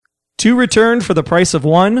Two returned for the price of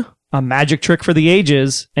one, a magic trick for the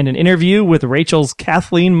ages, and an interview with Rachel's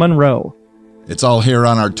Kathleen Monroe. It's all here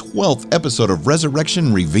on our 12th episode of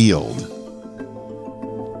Resurrection Revealed.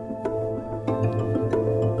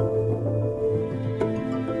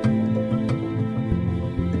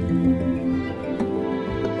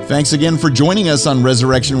 Thanks again for joining us on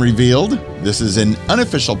Resurrection Revealed. This is an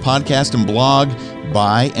unofficial podcast and blog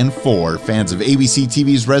by and for fans of ABC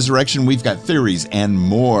TV's Resurrection. We've got theories and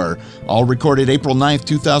more. All recorded April 9th,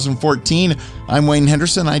 2014. I'm Wayne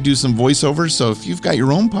Henderson. I do some voiceovers, so if you've got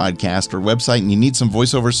your own podcast or website and you need some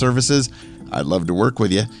voiceover services, I'd love to work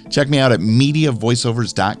with you. Check me out at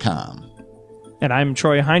mediavoiceovers.com. And I'm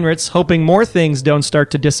Troy Heinrichs, hoping more things don't start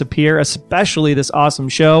to disappear, especially this awesome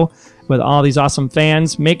show with all these awesome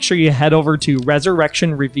fans. Make sure you head over to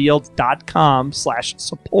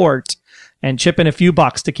resurrectionrevealed.com/support and chip in a few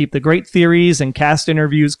bucks to keep the great theories and cast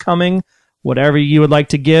interviews coming. Whatever you would like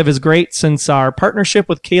to give is great, since our partnership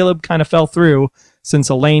with Caleb kind of fell through since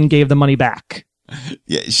Elaine gave the money back.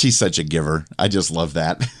 Yeah, she's such a giver. I just love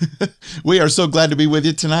that. We are so glad to be with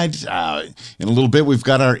you tonight. In a little bit, we've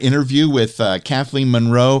got our interview with Kathleen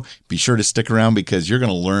Monroe. Be sure to stick around because you're going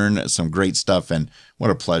to learn some great stuff, and what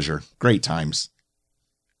a pleasure. Great times.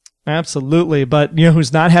 Absolutely. But you know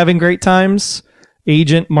who's not having great times?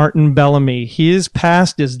 Agent Martin Bellamy. His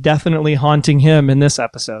past is definitely haunting him in this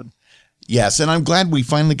episode. Yes, and I'm glad we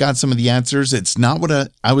finally got some of the answers. It's not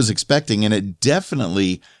what I was expecting, and it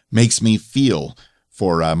definitely makes me feel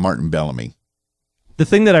for Martin Bellamy. The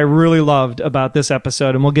thing that I really loved about this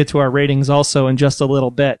episode, and we'll get to our ratings also in just a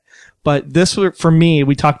little bit, but this, for me,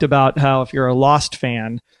 we talked about how if you're a Lost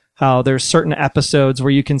fan, how there's certain episodes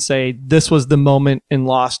where you can say, this was the moment in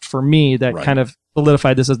Lost for me that kind of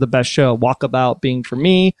solidified this as the best show. Walkabout being for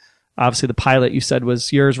me. Obviously, the pilot you said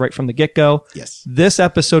was yours right from the get-go. Yes. This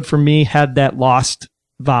episode for me had that Lost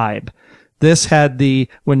vibe. This had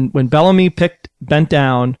when Bellamy bent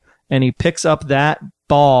down and he picks up that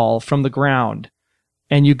ball from the ground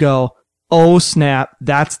and you go, oh snap,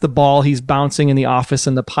 that's the ball he's bouncing in the office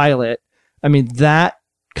in the pilot. I mean, that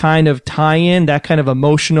kind of tie-in, that kind of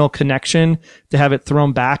emotional connection to have it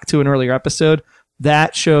thrown back to an earlier episode,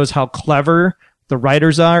 that shows how clever the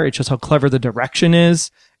writers are. It shows how clever the direction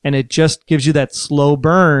is. And it just gives you that slow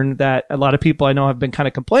burn that a lot of people I know have been kind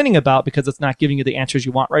of complaining about because it's not giving you the answers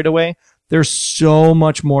you want right away. There's so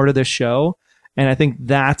much more to this show. And I think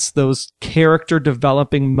that's those character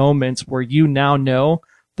developing moments where you now know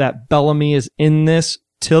that Bellamy is in this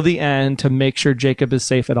till the end to make sure Jacob is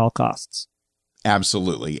safe at all costs.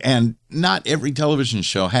 Absolutely. And not every television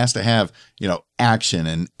show has to have, action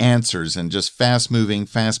and answers and just fast moving,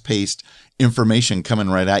 fast paced information coming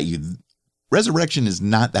right at you. Resurrection is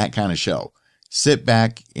not that kind of show. Sit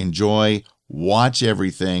back, enjoy, watch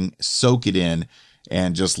everything, soak it in,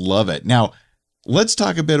 and just love it. Now, let's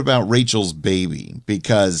talk a bit about Rachel's baby,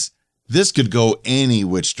 because this could go any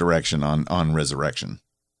which direction on Resurrection.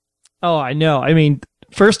 Oh, I know. I mean,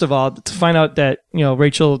 first of all, to find out that,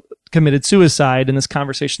 Rachel committed suicide in this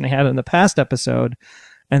conversation they had in the past episode,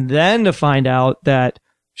 and then to find out that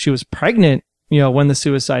she was pregnant, when the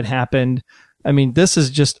suicide happened. I mean, this is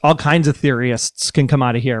just all kinds of theorists can come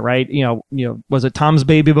out of here, right? Was it Tom's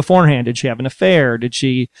baby beforehand? Did she have an affair? Did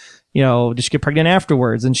she get pregnant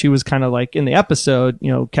afterwards? And she was kind of like in the episode,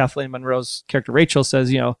 Kathleen Monroe's character Rachel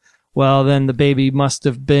says, well, then the baby must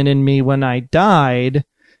have been in me when I died,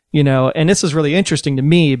 and this is really interesting to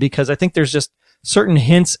me because I think there's just certain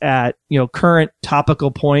hints at, current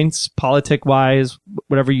topical points, politic wise,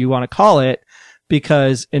 whatever you want to call it,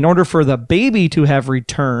 because in order for the baby to have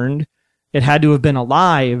returned, it had to have been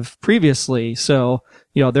alive previously. So,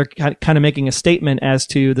 they're kind of making a statement as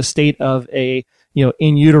to the state of a,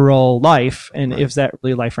 in utero life and is that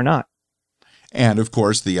really life or not. And of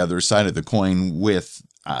course, the other side of the coin with,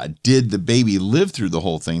 did the baby live through the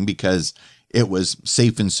whole thing because it was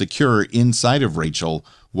safe and secure inside of Rachel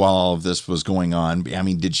while all of this was going on? I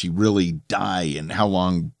mean, did she really die, and how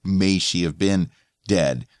long may she have been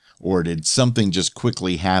dead? Or did something just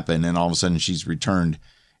quickly happen and all of a sudden she's returned?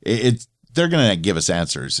 They're going to give us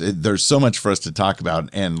answers. There's so much for us to talk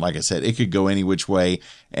about. And like I said, it could go any which way.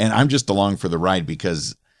 And I'm just along for the ride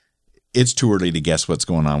because it's too early to guess what's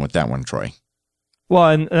going on with that one, Troy.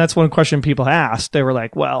 Well, and that's one question people asked. They were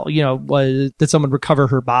like, well, did someone recover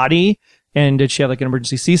her body? And did she have like an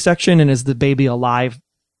emergency C-section? And is the baby alive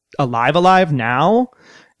now?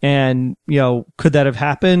 And, could that have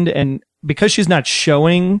happened? And because she's not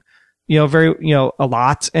showing, a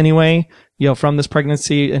lot anyway, from this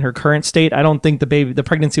pregnancy in her current state, I don't think the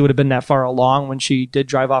pregnancy would have been that far along when she did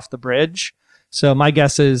drive off the bridge. So my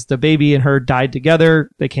guess is the baby and her died together.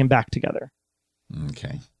 They came back together.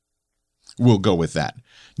 Okay. We'll go with that.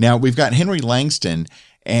 Now, we've got Henry Langston,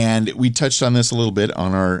 and we touched on this a little bit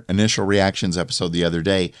on our initial reactions episode the other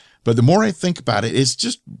day. But the more I think about it, it's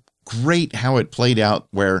just great how it played out,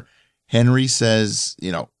 where Henry says,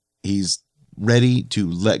 he's ready to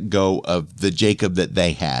let go of the Jacob that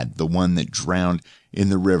they had, the one that drowned in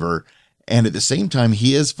the river. And at the same time,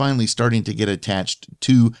 he is finally starting to get attached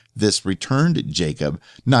to this returned Jacob,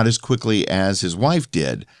 not as quickly as his wife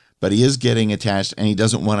did, but he is getting attached, and he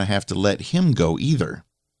doesn't want to have to let him go either.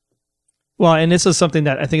 Well, and this is something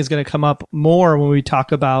that I think is going to come up more when we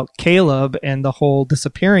talk about Caleb and the whole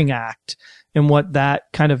disappearing act and what that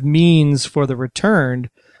kind of means for the returned.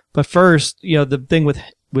 But first, the thing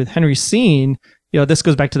with Henry's scene, this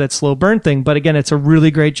goes back to that slow burn thing. But again, it's a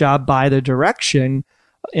really great job by the direction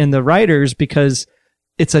and the writers, because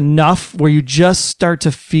it's enough where you just start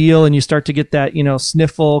to feel and you start to get that,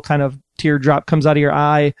 sniffle kind of teardrop comes out of your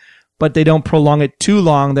eye, but they don't prolong it too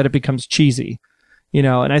long that it becomes cheesy.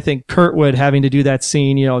 And I think Kurtwood having to do that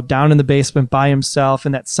scene, down in the basement by himself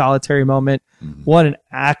in that solitary moment, what an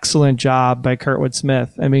excellent job by Kurtwood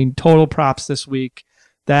Smith. I mean, total props this week.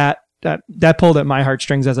 That pulled at my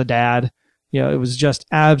heartstrings as a dad. It was just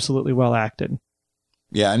absolutely well acted.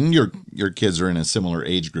 Yeah, and your kids are in a similar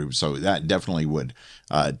age group, so that definitely would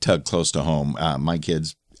tug close to home. My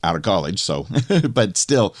kids out of college, so but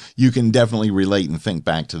still, you can definitely relate and think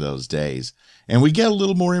back to those days. And we get a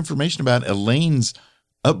little more information about Elaine's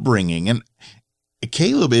upbringing. And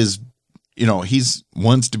Caleb is, he's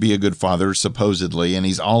wants to be a good father, supposedly, and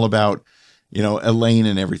he's all about, Elaine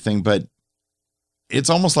and everything. But it's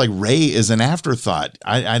almost like Ray is an afterthought.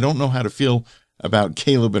 I don't know how to feel about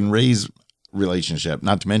Caleb and Ray's relationship.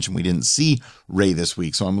 Not to mention we didn't see Ray this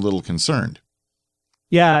week, so I'm a little concerned.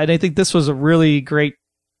 Yeah, and I think this was a really great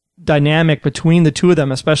dynamic between the two of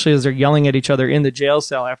them, especially as they're yelling at each other in the jail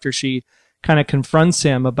cell after she kind of confronts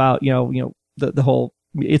him about, the whole,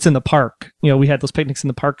 it's in the park. We had those picnics in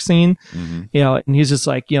the park scene, and he's just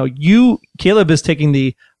like, Caleb is taking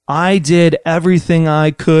the, I did everything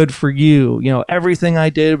I could for you. Everything I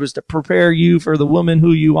did was to prepare you for the woman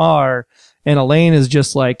who you are. And Elaine is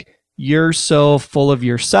just like, you're so full of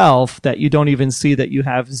yourself that you don't even see that you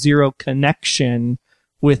have zero connection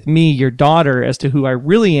with me, your daughter, as to who I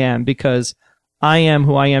really am, because I am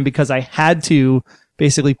who I am because I had to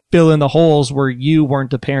basically fill in the holes where you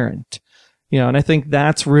weren't a parent. And I think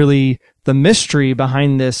that's really the mystery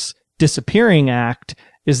behind this disappearing act,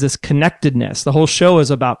 is this connectedness. The whole show is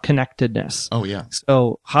about connectedness. Oh, yeah.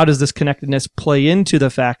 So how does this connectedness play into the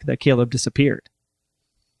fact that Caleb disappeared?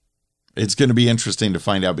 It's going to be interesting to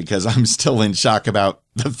find out, because I'm still in shock about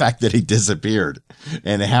the fact that he disappeared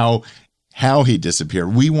and how he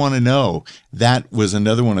disappeared. We want to know. That was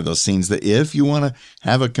another one of those scenes that, if you want to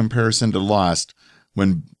have a comparison to Lost,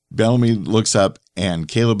 when Bellamy looks up and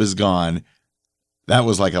Caleb is gone, that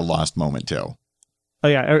was like a Lost moment too. Oh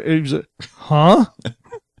yeah. It was huh?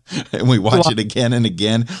 And we watch it again and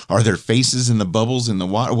again. Are there faces in the bubbles in the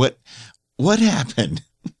water? What happened?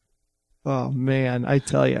 Oh man, I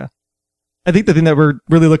tell you. I think the thing that we're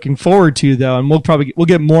really looking forward to, though, and we'll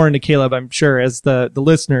get more into Caleb, I'm sure, as the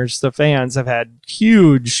listeners, the fans have had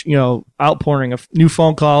huge, outpouring of new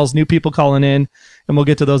phone calls, new people calling in, and we'll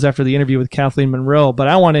get to those after the interview with Kathleen Monroe. But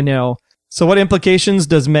I want to know, so what implications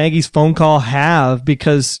does Maggie's phone call have?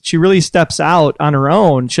 Because she really steps out on her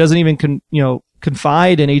own. She doesn't even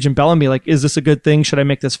confide in Agent Bellamy, like, is this a good thing? Should I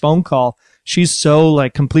make this phone call? She's so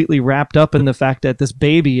completely wrapped up in the fact that this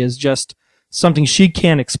baby is just something she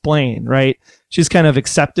can't explain, right? She's kind of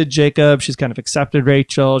accepted Jacob. She's kind of accepted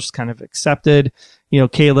Rachel. She's kind of accepted,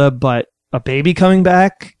 Caleb, but a baby coming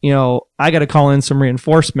back, I got to call in some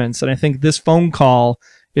reinforcements. And I think this phone call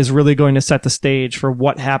is really going to set the stage for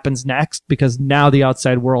what happens next, because now the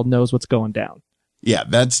outside world knows what's going down. Yeah,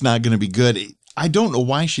 that's not going to be good. I don't know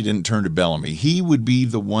why she didn't turn to Bellamy. He would be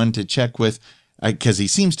the one to check with, because he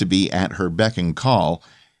seems to be at her beck and call.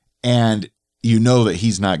 And that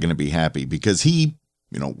he's not going to be happy, because he,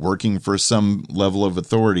 working for some level of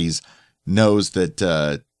authorities, knows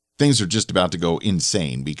that things are just about to go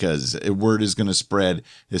insane, because word is going to spread.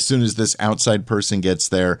 As soon as this outside person gets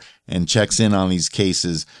there and checks in on these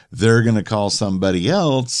cases, they're going to call somebody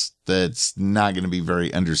else that's not going to be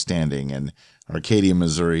very understanding. And Arcadia,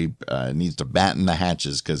 Missouri needs to batten the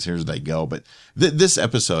hatches, because here they go. But this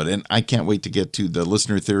episode, and I can't wait to get to the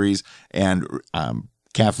listener theories, and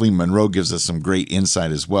Kathleen Monroe gives us some great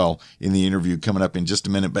insight as well in the interview coming up in just a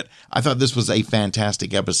minute. But I thought this was a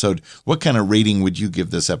fantastic episode. What kind of rating would you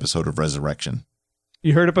give this episode of Resurrection?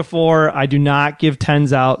 You heard it before. I do not give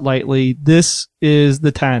 10s out lightly. This is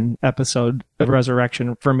the 10 episode of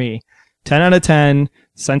Resurrection for me. 10 out of 10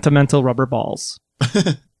 sentimental rubber balls.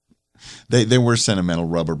 They were sentimental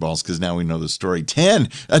rubber balls because now we know the story. 10,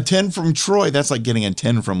 a 10 from Troy. That's like getting a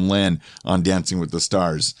 10 from Lynn on Dancing with the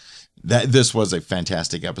Stars. This was a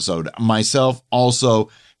fantastic episode. Myself, also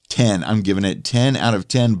 10. I'm giving it 10 out of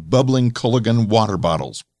 10 bubbling Culligan water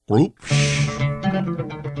bottles. Whoop.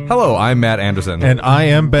 Hello, I'm Matt Anderson. And I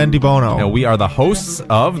am Ben DeBono. And we are the hosts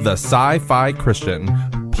of the Sci-Fi Christian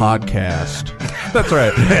Podcast. That's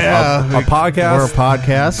right. Yeah, a podcast. We're a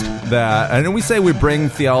podcast. And we say we bring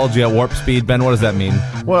theology at warp speed. Ben, what does that mean?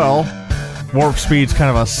 Well, warp speed's kind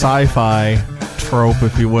of a sci-fi trope,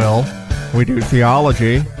 if you will. We do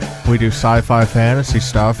theology. We do sci-fi fantasy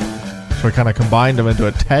stuff. So we kind of combined them into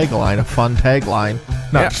a tagline, a fun tagline.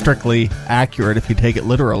 Not strictly accurate if you take it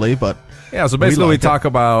literally, but... Yeah, so basically we talk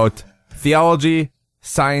about theology,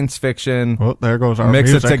 science fiction. Oh, there goes our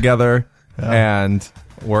mix music. it together, and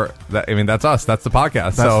that's us. That's the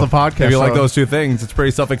podcast. That's the podcast. If you like those two things, it's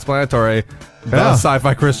pretty self-explanatory. The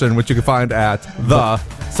Sci-Fi Christian, which you can find at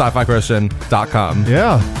thescifixchristian.com.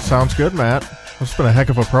 Yeah, sounds good, Matt. It's been a heck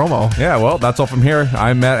of a promo. Yeah, well, that's all from here.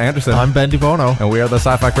 I'm Matt Anderson. I'm Ben DeBono. And we are the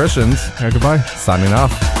Sci-Fi Christians. Yeah, goodbye. Signing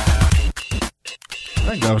off.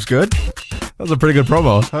 I think that was good. That was a pretty good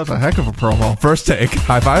promo. That was a heck of a promo. First take.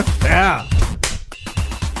 High five. Yeah.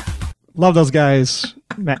 Love those guys,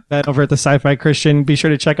 Matt over at the Sci-Fi Christian. Be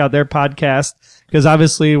sure to check out their podcast because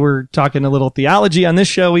obviously we're talking a little theology on this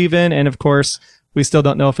show even. And of course, we still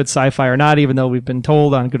don't know if it's sci-fi or not, even though we've been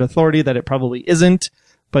told on good authority that it probably isn't.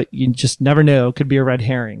 But you just never know. Could be a red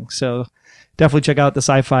herring. So definitely check out the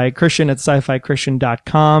Sci-Fi Christian at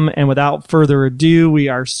sci-fi-christian.com. And without further ado, we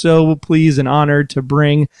are so pleased and honored to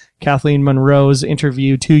bring Kathleen Monroe's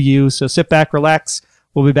interview to you. So sit back, relax.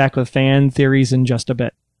 We'll be back with fan theories in just a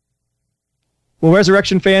bit. Well,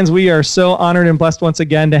 Resurrection fans, we are so honored and blessed once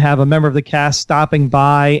again to have a member of the cast stopping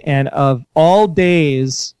by. And of all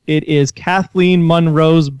days, it is Kathleen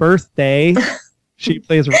Monroe's birthday. She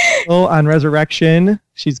plays Rachel on Resurrection.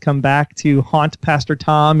 She's come back to haunt Pastor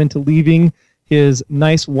Tom into leaving his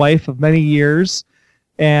nice wife of many years.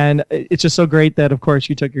 And it's just so great that, of course,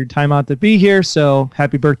 you took your time out to be here. So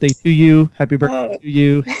happy birthday to you. Happy birthday to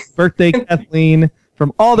you. Birthday, Kathleen.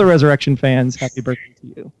 From all the Resurrection fans, happy birthday to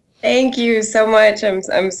you. Thank you so much.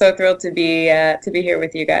 I'm so thrilled to be here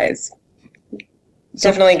with you guys.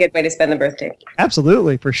 Definitely a good way to spend the birthday.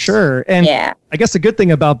 Absolutely, for sure. And yeah. I guess the good thing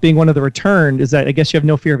about being one of the returned is that I guess you have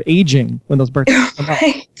no fear of aging when those birthdays come up.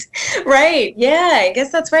 Right. Yeah, I guess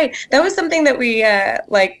that's right. That was something that we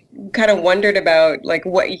kind of wondered about, like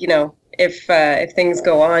what, if things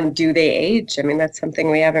go on, do they age? I mean, that's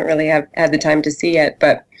something we haven't really had the time to see yet,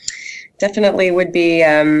 but definitely would be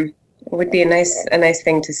a nice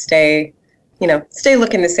thing to stay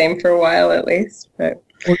looking the same for a while at least. But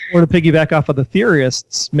or to piggyback off of the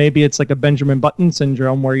theorists, maybe it's like a Benjamin Button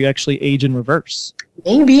syndrome where you actually age in reverse.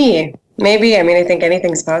 Maybe. I mean, I think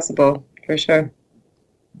anything's possible for sure.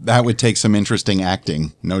 That would take some interesting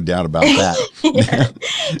acting, no doubt about that.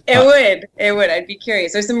 It would. I'd be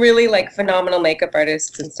curious. There's some really phenomenal makeup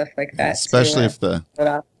artists and stuff like that. Especially if the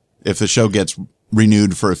show gets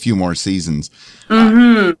renewed for a few more seasons.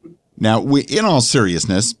 Mm-hmm. Now, in all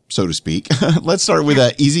seriousness, so to speak, let's start with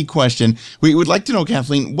an easy question. We would like to know,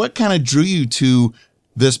 Kathleen, what kind of drew you to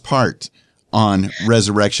this part on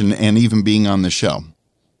Resurrection and even being on the show?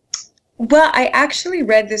 Well, I actually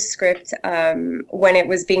read this script when it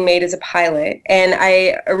was being made as a pilot, and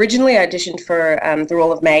I originally auditioned for the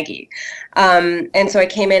role of Maggie. And so I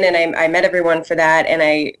came in and I met everyone for that, and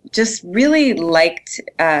I just really liked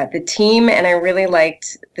the team, and I really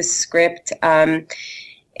liked the script.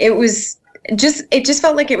 It just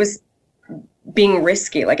felt like it was being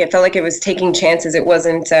risky. Like it felt like it was taking chances. It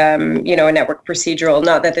wasn't, a network procedural.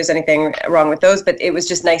 Not that there's anything wrong with those, but it was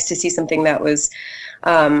just nice to see something that was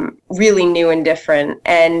really new and different.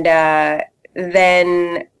 And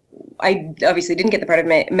then I obviously didn't get the part of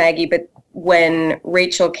Maggie, but when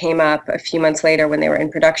Rachel came up a few months later when they were in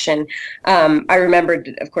production, I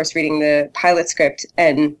remembered, of course, reading the pilot script,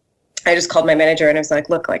 and I just called my manager and I was like,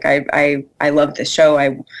 look, I love this show.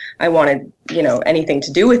 I wanted, anything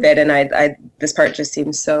to do with it. And I this part just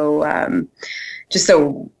seems so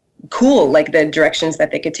cool, like the directions that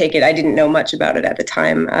they could take it. I didn't know much about it at the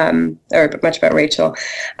time, or much about Rachel.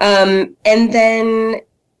 And then,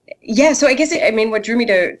 so I guess, what drew me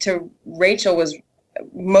to Rachel was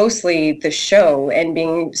mostly the show and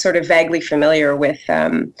being sort of vaguely familiar with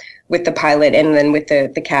the pilot and then with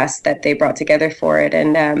the cast that they brought together for it,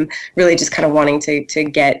 and really just kind of wanting to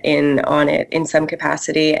get in on it in some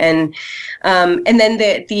capacity. And then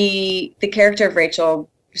the character of Rachel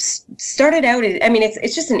started out,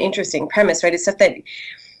 it's just an interesting premise, right? It's stuff that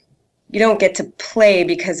get to play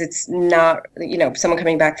because it's not, someone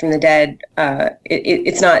coming back from the dead.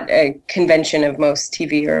 It's not a convention of most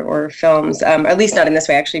TV or films, at least not in this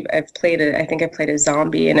way. Actually, I think I played a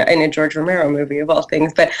zombie in a George Romero movie of all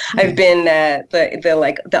things, but I've been the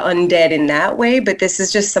undead in that way. But this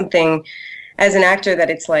is just something as an actor that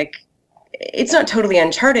it's like, it's not totally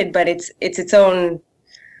uncharted, but it's its own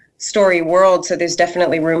story world. So there's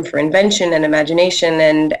definitely room for invention and imagination,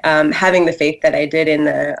 and having the faith that I did in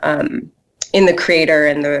the creator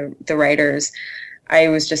and the writers, I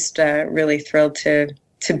was just really thrilled to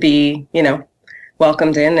be,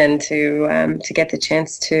 welcomed in and to get the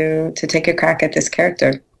chance to take a crack at this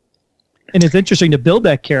character. And it's interesting to build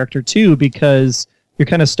that character too, because you're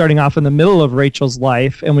kind of starting off in the middle of Rachel's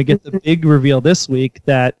life, and we get the big reveal this week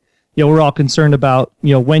that we're all concerned about,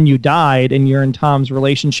 when you died and you're in Tom's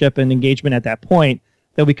relationship and engagement at that point,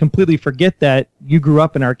 that we completely forget that you grew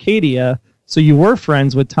up in Arcadia, so you were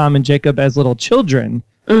friends with Tom and Jacob as little children.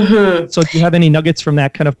 Mm-hmm. So do you have any nuggets from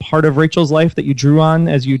that kind of part of Rachel's life that you drew on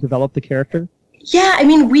as you developed the character? Yeah, I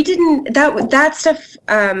mean, we didn't, that stuff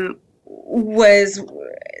was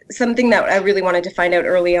something that I really wanted to find out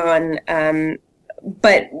early on,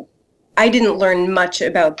 but I didn't learn much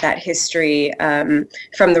about that history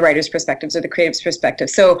from the writer's perspectives or the creative's perspective.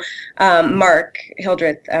 So Mark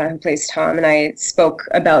Hildreth, who plays Tom, and I spoke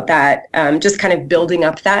about that, just kind of building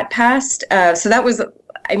up that past. So that was,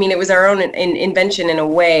 it was our own invention in a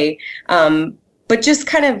way, but just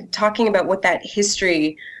kind of talking about what that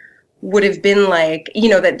history would have been like.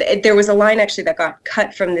 That there was a line actually that got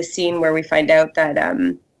cut from the scene where we find out that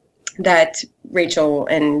that Rachel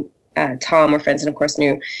and Tom were friends and of course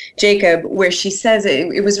knew Jacob, where she says,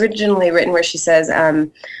 it was originally written where she says,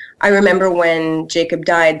 I remember when Jacob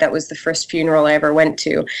died, that was the first funeral I ever went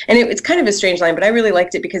to. And it's kind of a strange line, but I really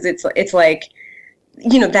liked it because it's like,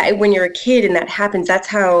 that when you're a kid and that happens, that's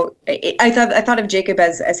how I thought of Jacob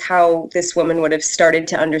as how this woman would have started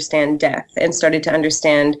to understand death and started to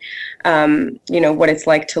understand, what it's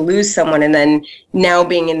like to lose someone. And then now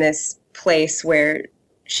being in this place where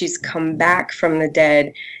she's come back from the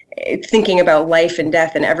dead, thinking about life and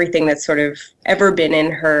death and everything that's sort of ever been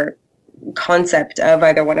in her concept of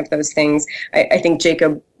either one of those things. I think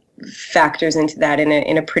Jacob factors into that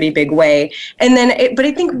in a pretty big way. And then, but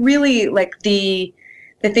I think really like the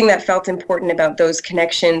thing that felt important about those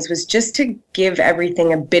connections was just to give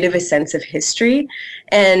everything a bit of a sense of history.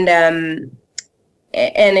 And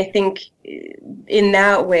I think in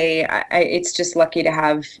that way, it's just lucky to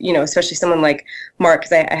have, especially someone like Mark,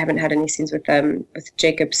 because I haven't had any scenes with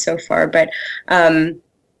Jacob so far, but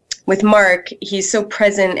with Mark, he's so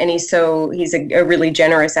present and he's a really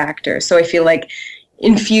generous actor. So I feel like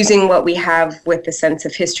infusing what we have with the sense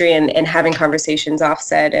of history and having conversations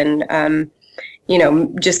offset and,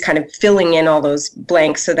 just kind of filling in all those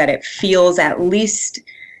blanks so that it feels at least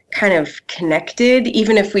kind of connected,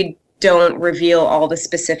 even if we don't reveal all the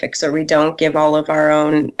specifics or we don't give all of our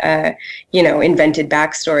own, invented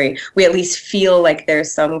backstory. We at least feel like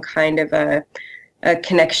there's some kind of a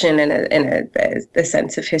connection and a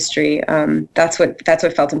sense of history. That's what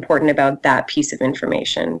felt important about that piece of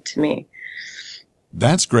information to me.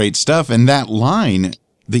 That's great stuff. And that line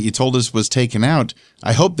that you told us was taken out,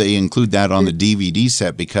 I hope they include that on the DVD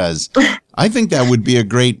set, because I think that would be a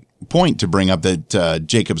great point to bring up that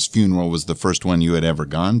Jacob's funeral was the first one you had ever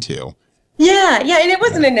gone to. Yeah, and it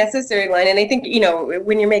wasn't a necessary line. And I think,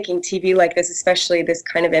 when you're making TV like this, especially this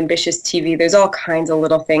kind of ambitious TV, there's all kinds of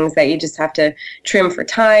little things that you just have to trim for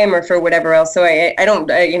time or for whatever else. So I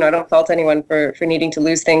don't fault anyone for needing to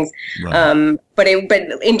lose things. Right. But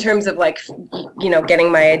in terms of like,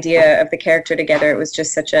 getting my idea of the character together, it was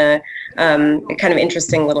just such a kind of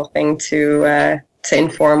interesting little thing to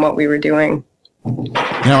inform what we were doing.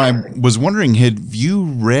 Now, I was wondering, have you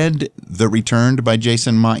read The Returned by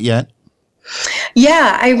Jason Mott yet?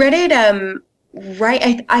 Yeah, I read it.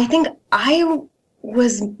 Right. I think I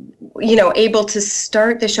was, able to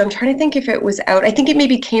start the show. I'm trying to think if it was out. I think it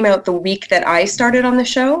maybe came out the week that I started on the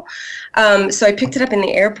show. So I picked it up in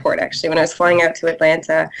the airport, actually, when I was flying out to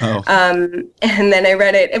Atlanta. Oh. And then I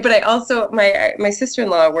read it. But I also, my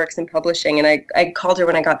sister-in-law works in publishing, and I called her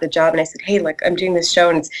when I got the job, and I said, hey, look, I'm doing this show,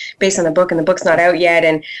 and it's based on a book, and the book's not out yet.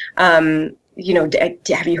 And,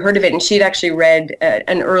 have you heard of it? And she'd actually read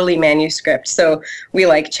an early manuscript. So we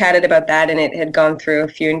chatted about that, and it had gone through a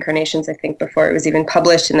few incarnations, I think, before it was even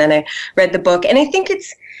published. And then I read the book, and I think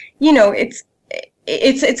it's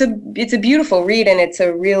a beautiful read, and it's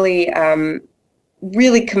a really,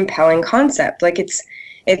 really compelling concept. Like it's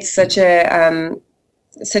such a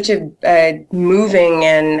moving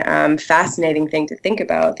and fascinating thing to think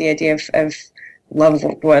about, the idea of loved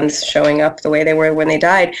ones showing up the way they were when they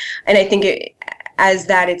died. And I think it's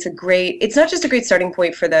not just a great starting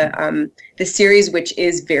point for the series, which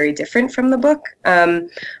is very different from the book,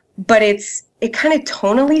 but it kind of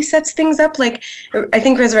tonally sets things up. Like, I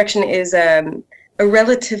think Resurrection is a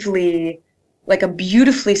relatively, like, a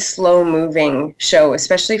beautifully slow moving show,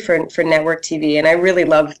 especially for network TV. And I really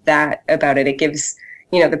love that about it. It gives,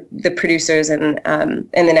 the producers and the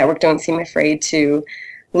network don't seem afraid to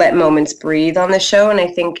let moments breathe on the show. And I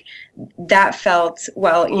think that felt,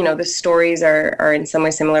 the stories are in some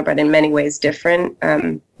ways similar, but in many ways different.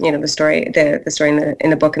 The story in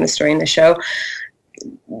the book and the story in the show.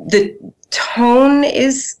 The tone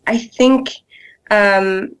is, I think,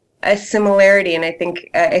 a similarity, and I think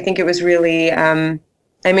it was really,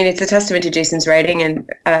 it's a testament to Jason's writing and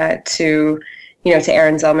to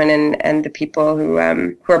Aaron Zellman and the people who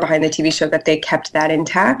are behind the TV show, that they kept that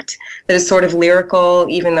intact. That is sort of lyrical,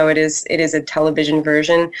 even though it is a television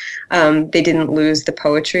version. They didn't lose the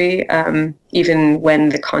poetry, even when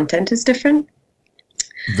the content is different.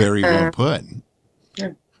 Very well put.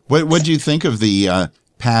 Yeah. What do you think of the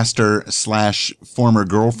pastor / former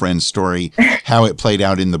girlfriend story, how it played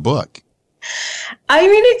out in the book? I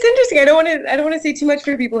mean, it's interesting. I don't want to say too much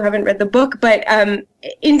for people who haven't read the book, but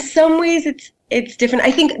in some ways it's different.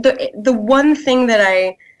 I think the one thing that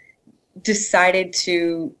I decided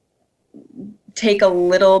to take a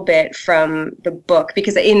little bit from the book,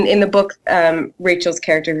 because in the book, Rachel's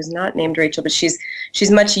character, who's not named Rachel, but she's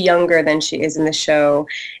much younger than she is in the show,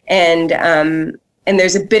 and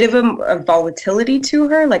there's a bit of a volatility to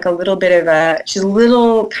her, like a little bit of she's a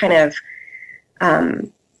little kind of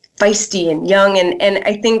feisty and young, and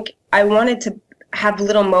I think I wanted to have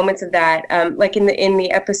little moments of that, like in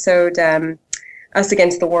the episode Us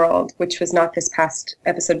Against the World, which was not this past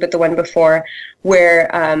episode, but the one before, where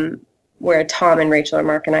Tom and Rachel, or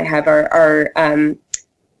Mark and I have our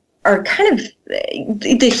kind of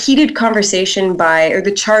the heated conversation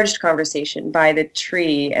the charged conversation by the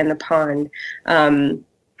tree and the pond.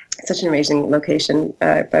 Such an amazing location,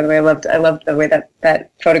 by the way. I loved the way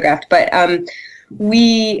that photographed. But there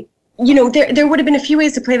would have been a few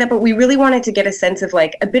ways to play that, but we really wanted to get a sense of,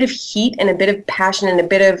 like, a bit of heat and a bit of passion and a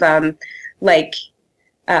bit of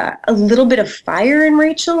a little bit of fire in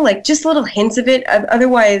Rachel, like just little hints of it.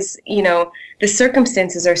 Otherwise, the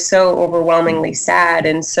circumstances are so overwhelmingly sad.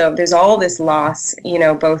 And so there's all this loss,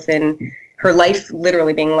 both in her life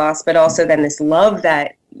literally being lost, but also then this love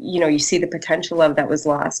that, you see the potential of that was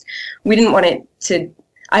lost. We didn't want it to,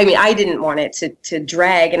 I didn't want it to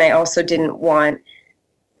drag. And I also didn't want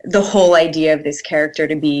the whole idea of this character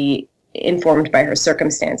to be informed by her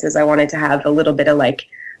circumstances. I wanted to have a little bit of life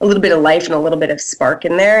and a little bit of spark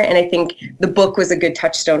in there. And I think the book was a good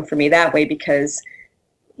touchstone for me that way, because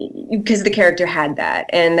the character had that.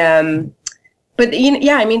 And, but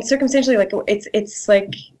circumstantially, like, it's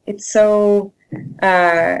so,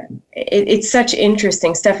 it's such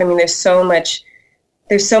interesting stuff. I mean, there's so much,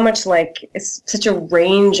 like, it's such a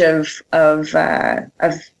range of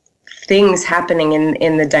things happening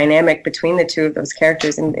in the dynamic between the two of those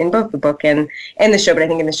characters in both the book and the show. But I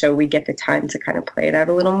think in the show we get the time to kind of play it out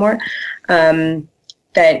a little more.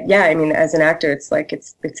 As an actor, it's like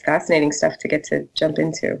it's fascinating stuff to get to jump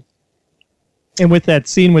into. And with that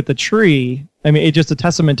scene with the tree, it's just a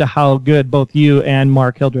testament to how good both you and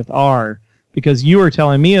Mark Hildreth are, because you were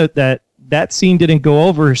telling me that scene didn't go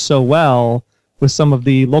over so well with some of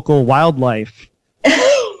the local wildlife.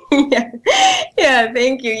 Yeah,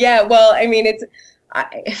 thank you. Yeah, well, I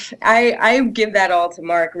give that all to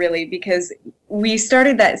Mark, really, because we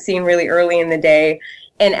started that scene really early in the day,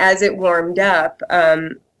 and as it warmed up,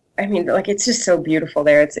 it's just so beautiful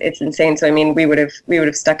there. It's insane. So we would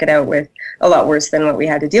have stuck it out with a lot worse than what we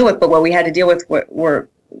had to deal with. But what we had to deal with were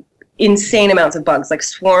insane amounts of bugs, like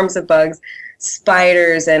swarms of bugs,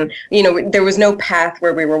 spiders, and there was no path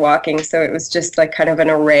where we were walking, so it was just like kind of an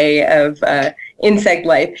array of insect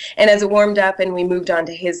life. And as it warmed up and we moved on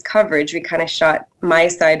to his coverage, we kind of shot my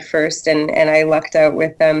side first, and I lucked out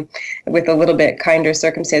with a little bit kinder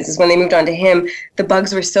circumstances. When they moved on to him, the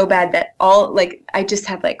bugs were so bad that I just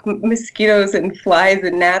had like mosquitoes and flies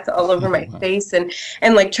and gnats all over my face, and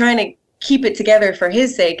like trying to keep it together for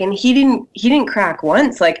his sake. And he didn't crack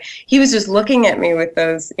once. Like, he was just looking at me with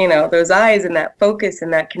those eyes and that focus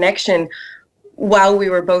and that connection, while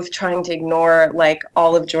we were both trying to ignore like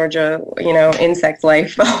all of Georgia, insect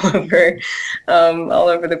life all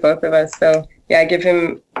over the both of us. So yeah, I give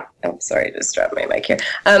him, sorry, I just dropped my mic here.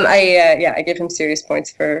 I give him serious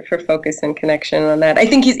points for focus and connection on that. I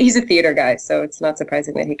think he's a theater guy, so it's not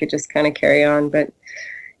surprising that he could just kind of carry on. But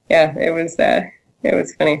yeah, it was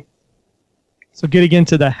funny. So getting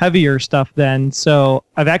into the heavier stuff then. So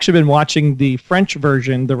I've actually been watching the French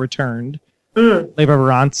version, The Returned. Les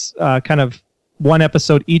Reverences, kind of one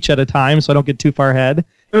episode each at a time, so I don't get too far ahead.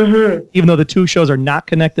 Even though the two shows are not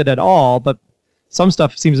connected at all, but some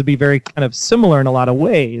stuff seems to be very kind of similar in a lot of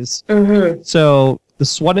ways. So the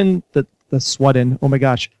sudden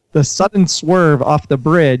swerve off the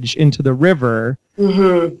bridge into the river.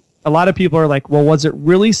 A lot of people are like, well, was it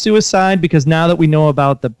really suicide? Because now that we know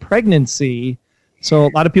about the pregnancy, so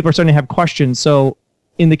a lot of people are starting to have questions. So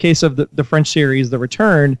in the case of the French series, The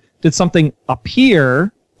Return, did something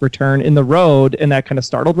return in the road, and that kind of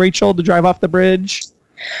startled Rachel to drive off the bridge?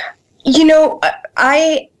 You know,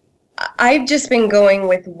 I've just been going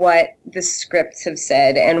with what the scripts have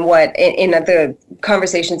said, and what in the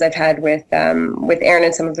conversations I've had with Aaron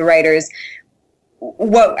and some of the writers,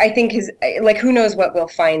 what I think is, like, who knows what we'll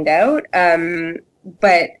find out.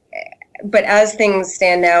 But as things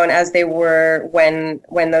stand now, and as they were when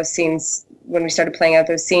we started playing out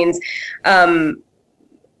those scenes,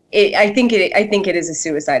 I think it is a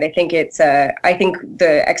suicide. I think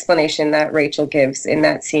the explanation that Rachel gives in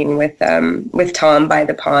that scene with Tom by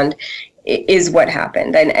the pond is what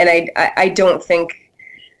happened. And I don't think,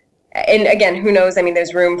 and again, who knows? I mean,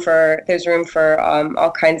 there's room for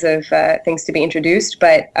all kinds of things to be introduced,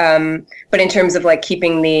 but in terms of like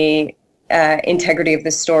keeping the integrity of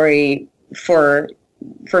the story for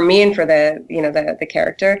me and for the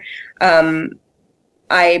character,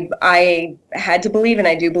 I had to believe, and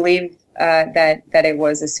I do believe that it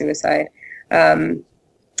was a suicide, and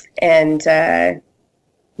I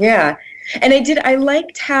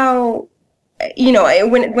liked how,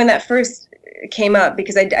 when that first came up,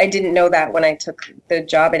 because I didn't know that when I took the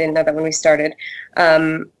job. I didn't know that when we started,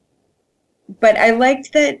 but I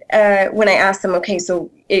liked that when I asked them, okay,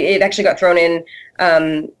 so it actually got thrown in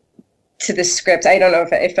to the script. I don't know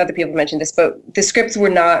if other people mentioned this, but the scripts were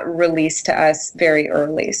not released to us very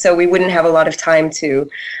early, so we wouldn't have a lot of time to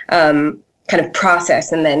kind of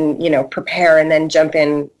process and then prepare and then jump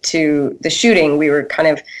into the shooting. We were kind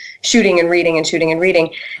of shooting and reading, and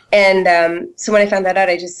so when I found that out,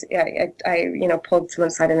 I pulled someone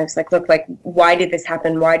aside and I was like, look, like, why did this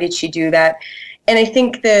happen? Why did she do that? And I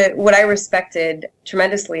think what I respected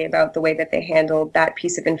tremendously about the way that they handled that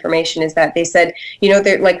piece of information is that they said,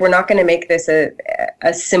 they're like, we're not going to make this a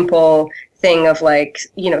simple thing of like,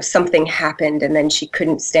 something happened and then she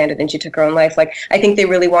couldn't stand it and she took her own life. Like, I think they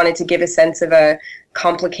really wanted to give a sense of a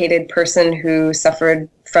complicated person who suffered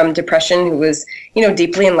from depression, who was,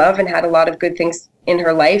 deeply in love and had a lot of good things in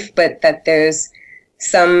her life, but that there's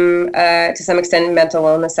to some extent mental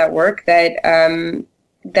illness at work that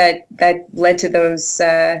led to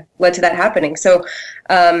that happening. So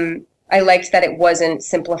I liked that it wasn't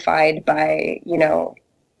simplified by,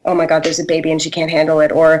 oh my God, there's a baby and she can't handle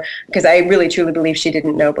it, or because I really truly believe she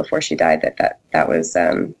didn't know before she died that was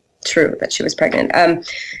true, that she was pregnant.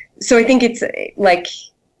 So I think it's like,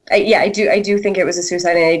 I do think it was a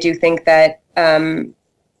suicide, and I do think that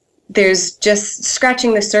there's just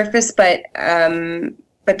scratching the surface, but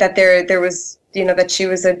that there was, that she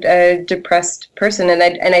was a depressed person. And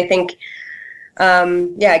I think,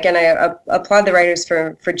 again, I applaud the writers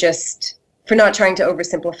for not trying to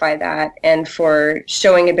oversimplify that, and for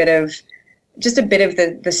showing a bit of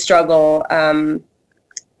the struggle,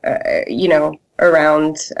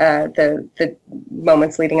 around the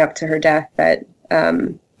moments leading up to her death that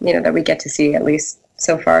we get to see, at least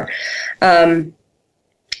so far. So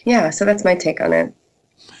that's my take on it.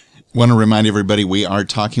 Want to remind everybody we are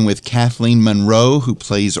talking with Kathleen Monroe, who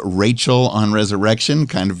plays Rachel on Resurrection.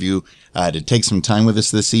 Kind of you to take some time with us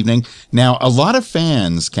this evening. Now, a lot of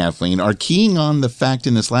fans, Kathleen, are keying on the fact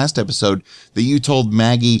in this last episode that you told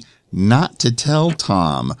Maggie not to tell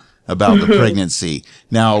Tom about the pregnancy.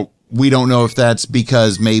 Now, we don't know if that's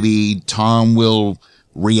because maybe Tom will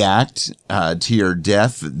react to your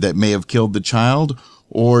death that may have killed the child,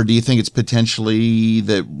 or do you think it's potentially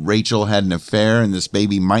that Rachel had an affair and this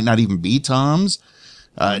baby might not even be Tom's?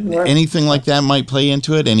 Anything like that might play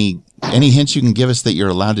into it? Any hints you can give us that you're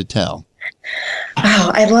allowed to tell?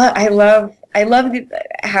 Oh, I love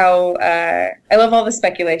how I love all the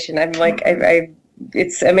speculation. I'm like,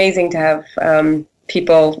 it's amazing to have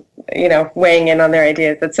people, weighing in on their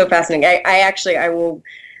ideas. That's so fascinating. I will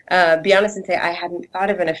be honest and say I hadn't thought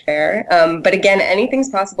of an affair. But again, anything's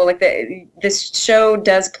possible. Like this show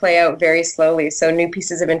does play out very slowly, so new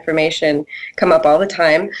pieces of information come up all the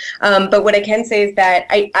time. But what I can say is that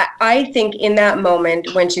I think in that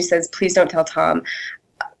moment when she says, "Please don't tell Tom,"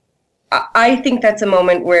 I think that's a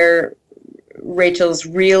moment where Rachel's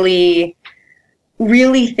really,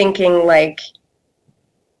 really thinking like,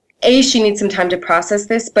 A, she needs some time to process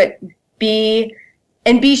this, but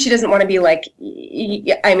B, she doesn't want to be like,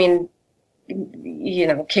 I mean,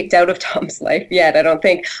 kicked out of Tom's life yet, I don't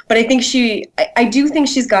think. But I think I do think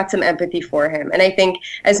she's got some empathy for him. And I think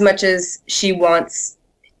as much as she wants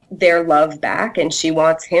their love back and she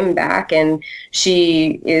wants him back and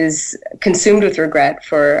she is consumed with regret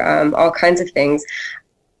for all kinds of things,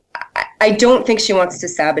 I don't think she wants to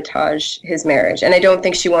sabotage his marriage. And I don't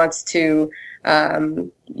think she wants to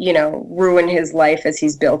ruin his life as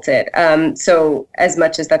he's built it. So as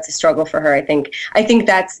much as that's a struggle for her, I think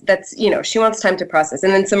that's she wants time to process.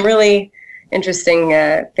 And then some really interesting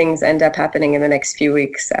things end up happening in the next few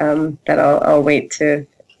weeks that I'll wait to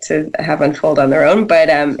have unfold on their own. But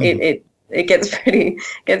it gets pretty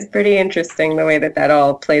interesting the way that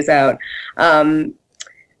all plays out.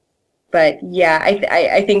 But yeah,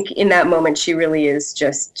 I think in that moment she really is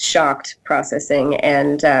just shocked, processing,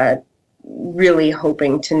 and really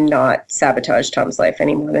hoping to not sabotage Tom's life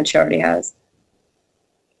any more than she already has.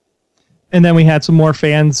 And then we had some more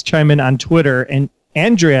fans chime in on Twitter, and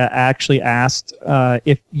Andrea actually asked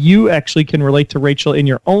if you actually can relate to Rachel in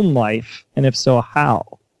your own life, and if so,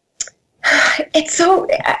 how? That's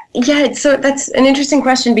an interesting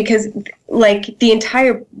question, because like the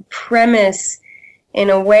entire premise in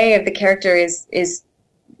a way of the character is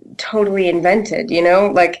totally invented,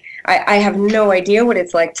 like I have no idea what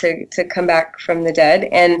it's like to come back from the dead.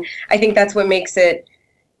 And I think that's what makes it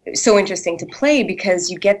so interesting to play, because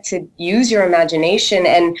you get to use your imagination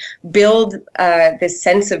and build this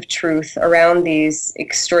sense of truth around these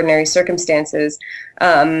extraordinary circumstances,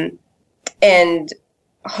 and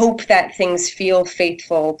hope that things feel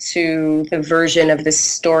faithful to the version of this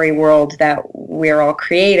story world that we're all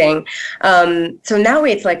creating. So now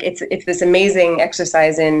it's like it's this amazing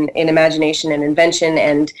exercise in imagination and invention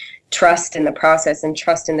and trust in the process and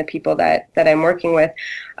trust in the people that I'm working with.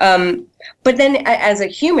 But then as a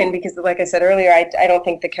human, because like I said earlier, I don't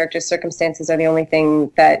think the character's circumstances are the only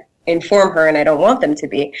thing that inform her, and I don't want them to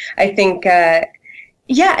be. I think, I've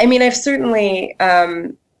certainly,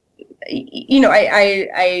 I've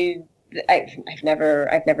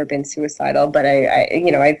never been suicidal, but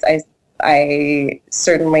I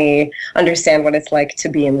certainly understand what it's like to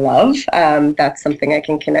be in love. That's something I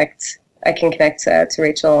can connect to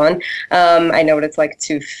Rachel on. I know what it's like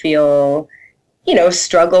to feel,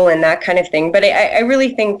 struggle and that kind of thing. But I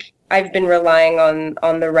really think I've been relying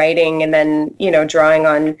on the writing, and then, drawing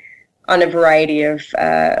on a variety of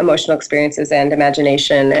emotional experiences and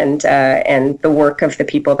imagination, and the work of the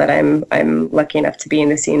people that I'm lucky enough to be in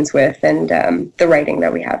the scenes with, and the writing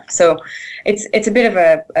that we have. So it's a bit of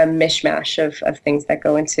a mishmash of things that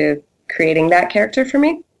go into creating that character for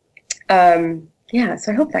me. So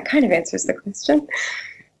I hope that kind of answers the question.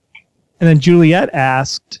 And then Juliet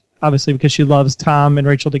asked, obviously because she loves Tom and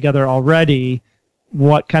Rachel together already,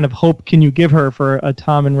 what kind of hope can you give her for a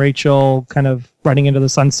Tom and Rachel kind of running into the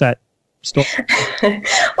sunset story?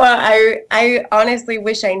 Well, I honestly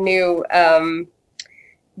wish I knew.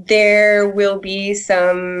 There will be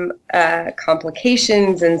some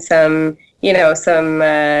complications and some, I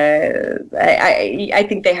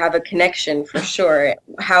think they have a connection for sure.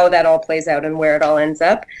 How that all plays out and where it all ends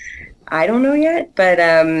up, I don't know yet, but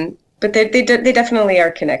they definitely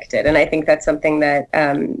are connected, and I think that's something that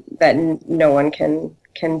no one can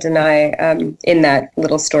deny in that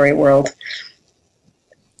little story world.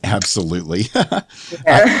 Absolutely.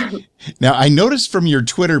 Yeah. Now, I noticed from your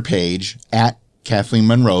Twitter page at Kathleen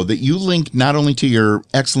Monroe that you linked not only to your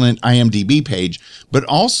excellent IMDb page, but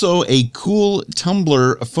also a cool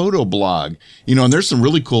Tumblr photo blog. And there's some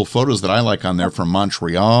really cool photos that I like on there from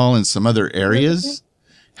Montreal and some other areas.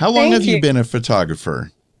 How long have you been a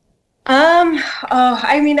photographer? That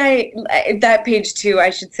page too, I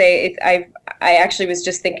should say, I actually was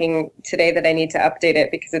just thinking today that I need to update it,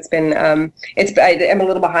 because it's been, I'm a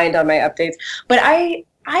little behind on my updates, but I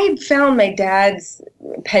found my dad's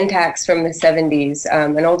Pentax from the 70s,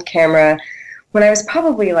 an old camera, when I was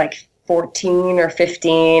probably like 14 or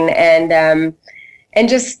 15, and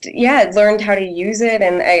just, learned how to use it.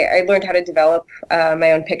 And I learned how to develop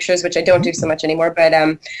my own pictures, which I don't do so much anymore, but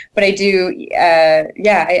I do, I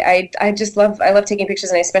love taking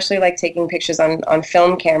pictures, and I especially like taking pictures on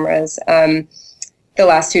film cameras. The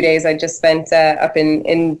last 2 days I just spent up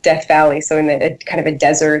in Death Valley, so in a kind of a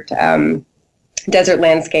desert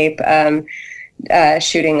landscape,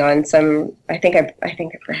 shooting on some, I think I've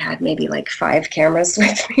had maybe like 5 cameras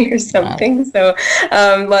with me or something. Wow.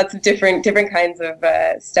 So lots of different kinds of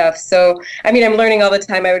stuff. So, I'm learning all the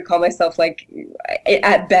time. I would call myself like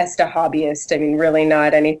at best a hobbyist. Really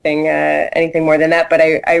not anything more than that, but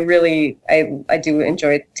I really do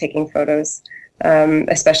enjoy taking photos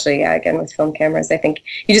especially again with film cameras. I think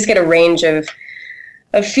you just get a range of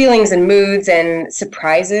feelings and moods and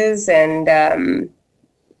surprises, and and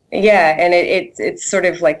it's sort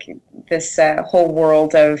of like this whole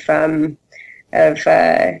world of moods,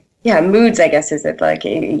 I guess. Is it like,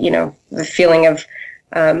 the feeling of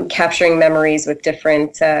capturing memories with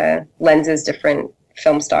different lenses, different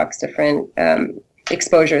film stocks, different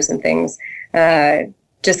exposures and things,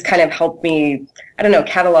 just kind of help me, I don't know,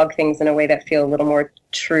 catalog things in a way that feel a little more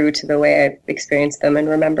true to the way I experience them and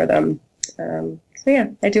remember them. So yeah,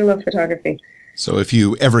 I do love photography. So if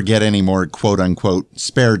you ever get any more quote unquote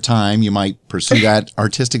spare time, you might pursue that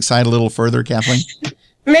artistic side a little further, Kathleen?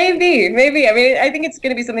 Maybe. I mean, I think it's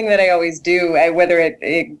going to be something that I always do. I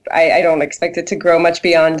don't expect it to grow much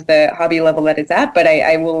beyond the hobby level that it's at, but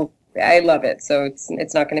I love it. So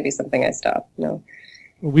it's not going to be something I stop. No.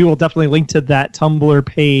 We will definitely link to that Tumblr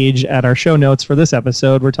page at our show notes for this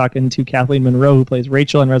episode. We're talking to Kathleen Monroe, who plays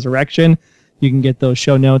Rachel in Resurrection. You can get those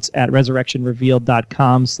show notes at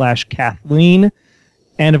resurrectionrevealed.com/Kathleen.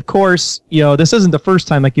 And of course, this isn't the first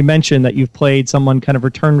time, like you mentioned, that you've played someone kind of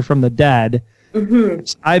returned from the dead. Mm-hmm.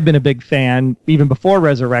 I've been a big fan even before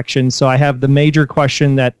Resurrection, so I have the major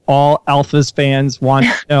question that all Alphas fans want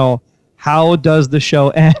to know. How does the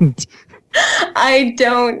show end? I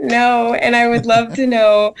don't know, and I would love to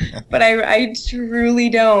know, but I truly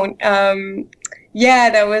don't.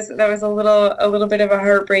 That was a little bit of a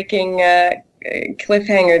heartbreaking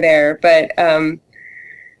cliffhanger there, but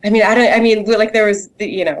there was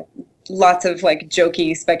lots of like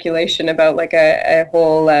jokey speculation about like a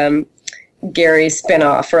whole Gary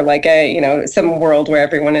spinoff or like some world where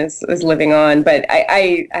everyone is living on, but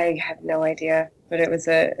I have no idea. But it was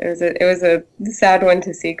a sad one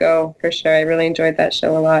to see go, for sure. I really enjoyed that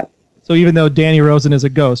show a lot. So even though Danny Rosen is a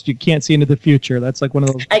ghost, you can't see into the future. That's like one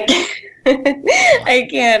of those. I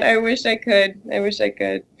can't. I wish I could.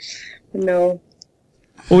 No.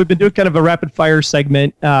 Well, we've been doing kind of a rapid fire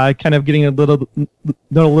segment, kind of getting know a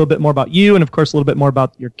little bit more about you, and of course a little bit more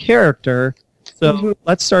about your character. So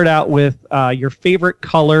Let's start out with your favorite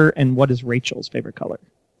color, and what is Rachel's favorite color?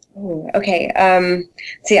 Oh, okay.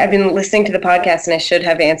 See, I've been listening to the podcast, and I should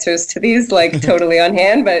have answers to these like totally on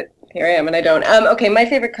hand, but here I am, and I don't. Okay, my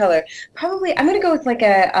favorite color, probably I'm gonna go with like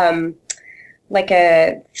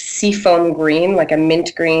a seafoam green, like a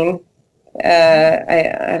mint green.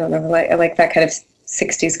 I don't know. I like that kind of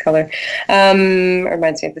 60s color.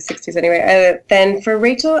 Reminds me of the 60s anyway. Then for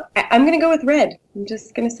Rachel, I'm gonna go with red. I'm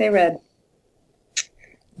just gonna say red.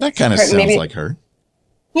 That kind of sounds like her.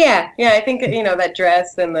 Yeah, I think, that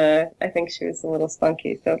dress and I think she was a little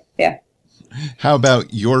spunky, so yeah. How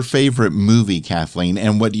about your favorite movie, Kathleen,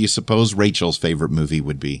 and what do you suppose Rachel's favorite movie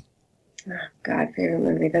would be? Oh, God, favorite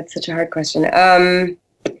movie, that's such a hard question.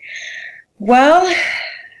 Well,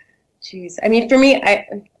 geez, I mean, for me, I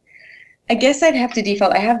guess I'd have to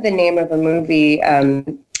default. I have the name of a movie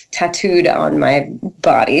tattooed on my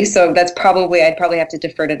body, so I'd probably have to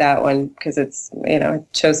defer to that one because it's I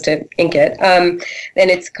chose to ink it, and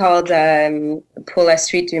it's called Pour la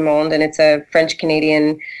suite du monde, and it's a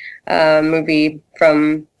French-Canadian movie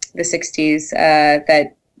from the 60s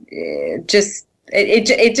that just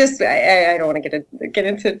I don't want to get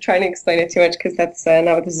into trying to explain it too much because that's not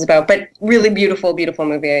what this is about, but really beautiful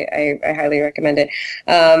movie. I highly recommend it.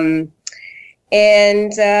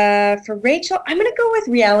 And for Rachel, I'm going to go with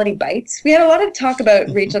Reality Bites. We had a lot of talk about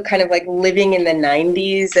Rachel kind of like living in the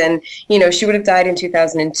 90s, and, she would have died in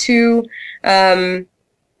 2002. And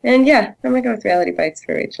yeah, I'm going to go with Reality Bites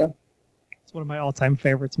for Rachel. It's one of my all-time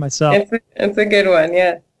favorites myself. It's a good one,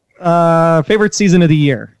 yeah. Favorite season of the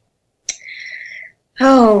year?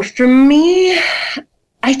 Oh, for me,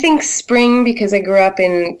 I think spring, because I grew up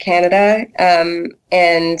in Canada,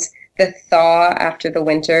 and the thaw after the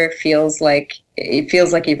winter feels like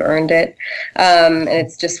you've earned it, and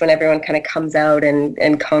it's just when everyone kind of comes out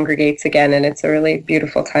and congregates again, and it's a really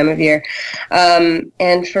beautiful time of year.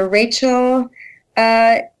 And for Rachel,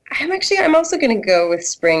 I'm also going to go with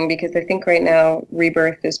spring, because I think right now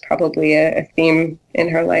rebirth is probably a theme in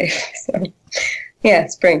her life. So yeah,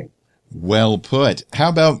 spring. Well put. How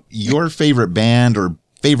about your favorite band or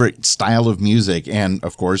favorite style of music? And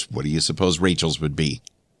of course, what do you suppose Rachel's would be?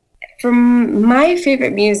 From my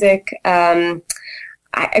favorite music, I've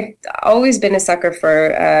always been a sucker for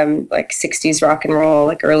like 60s rock and roll,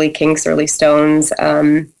 like early Kinks, early Stones,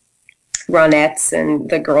 Ronettes, and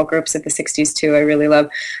the girl groups of the 60s too. I really love.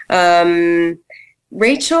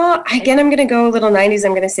 Rachel, again, I'm going to go a little 90s.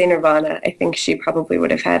 I'm going to say Nirvana. I think she probably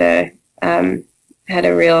would have had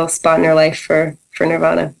a real spot in her life for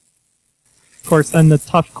Nirvana. Of course, then the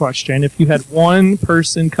tough question: if you had one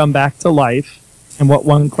person come back to life, and what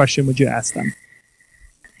one question would you ask them?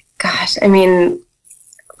 gosh, I mean,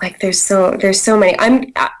 like there's so many.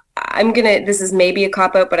 I'm gonna. This is maybe a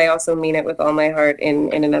cop out, but I also mean it with all my heart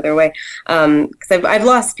in another way. Because I've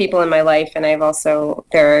lost people in my life, and there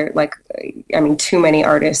are like, I mean, too many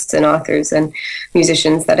artists and authors and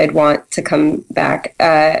musicians that I'd want to come back.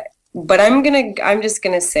 But I'm just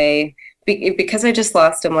gonna say, because I just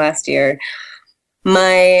lost him last year,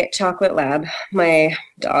 my chocolate lab, my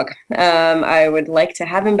dog. I would like to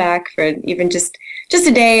have him back for even just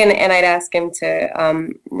a day, and I'd ask him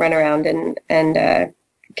to run around and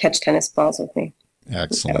catch tennis balls with me.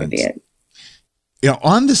 Excellent. That would be it.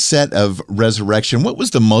 On the set of Resurrection, what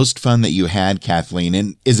was the most fun that you had, Kathleen?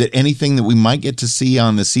 And is it anything that we might get to see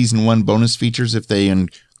on the season 1 bonus features if they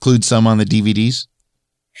include some on the DVDs?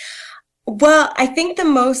 Well, I think the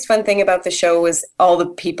most fun thing about the show was all the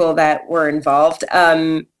people that were involved.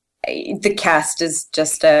 The cast is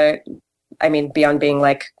just beyond being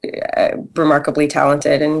like remarkably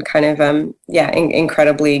talented and kind of,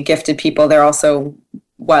 incredibly gifted people. They're also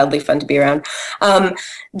wildly fun to be around.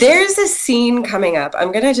 There's a scene coming up.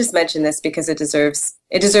 I'm going to just mention this because it deserves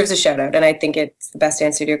a shout out. And I think it's the best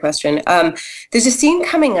answer to your question. There's a scene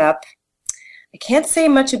coming up. I can't say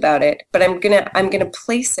much about it, but I'm gonna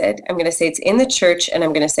place it. I'm gonna say it's in the church, and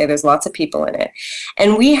I'm gonna say there's lots of people in it.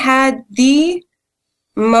 And we had the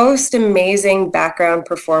most amazing background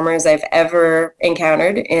performers I've ever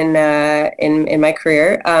encountered in my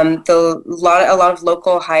career. A lot of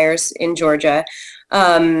local hires in Georgia,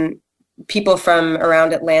 people from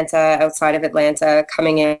around Atlanta, outside of Atlanta,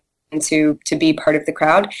 coming in to be part of the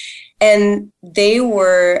crowd, and they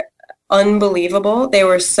were unbelievable. They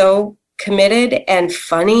were so committed and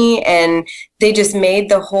funny, and they just made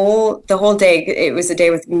the whole day. It was a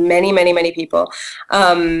day with many, many, many people.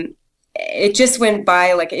 It just went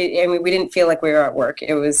by like we didn't feel like we were at work.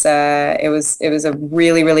 It was a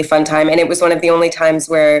really, really fun time, and it was one of the only times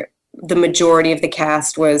where the majority of the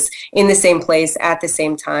cast was in the same place at the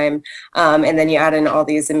same time. And then you add in all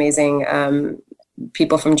these amazing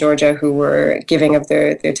people from Georgia who were giving of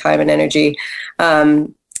their time and energy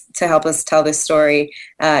to help us tell this story,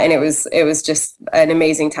 and it was just an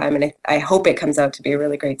amazing time, and I hope it comes out to be a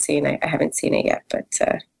really great scene. I haven't seen it yet, but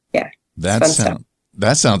that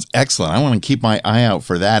sounds excellent. I want to keep my eye out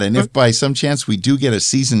for that. And if by some chance we do get a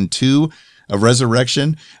season 2 of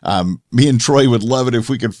Resurrection, me and Troy would love it if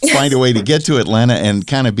we could find a way to get to Atlanta and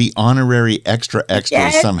kind of be honorary extras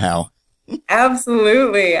somehow.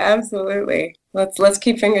 Absolutely. Let's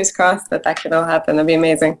keep fingers crossed that can all happen. That'd be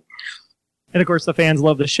amazing. And of course, the fans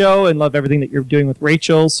love the show and love everything that you're doing with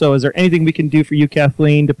Rachel. So is there anything we can do for you,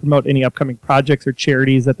 Kathleen, to promote any upcoming projects or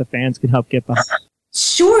charities that the fans can help get behind?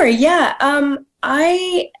 Sure, yeah.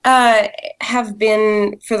 I have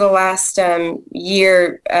been, for the last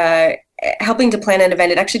year, helping to plan an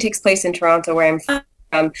event. It actually takes place in Toronto, where I'm from.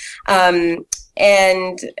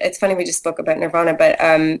 And it's funny, we just spoke about Nirvana, but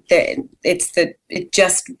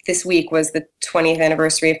just this week was the 20th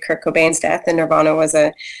anniversary of Kurt Cobain's death, and Nirvana was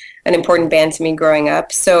an important band to me growing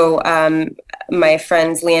up. So my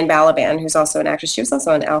friends Leanne Balaban, who's also an actress, she was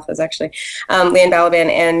also on Alphas actually, Leanne Balaban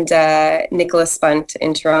and Nicholas Spunt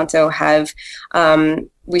in Toronto have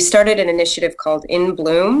we started an initiative called In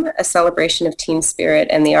Bloom, a celebration of teen spirit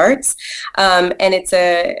and the arts. And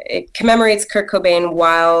it commemorates Kurt Cobain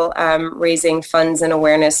while raising funds and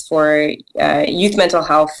awareness for youth mental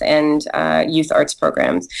health and youth arts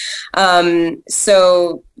programs.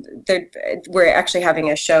 So we're actually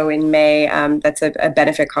having a show in May that's a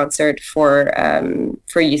benefit concert for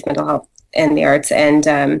youth mental health and the arts,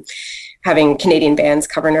 and having Canadian bands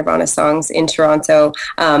cover Nirvana songs in Toronto.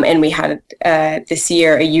 And we had this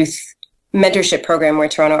year a youth mentorship program where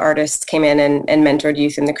Toronto artists came in and mentored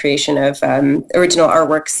youth in the creation of original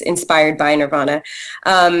artworks inspired by Nirvana,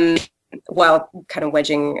 while kind of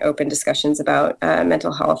wedging open discussions about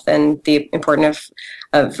mental health and the importance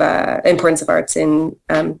of arts in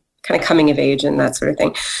kind of coming of age and that sort of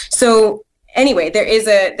thing. So anyway, there's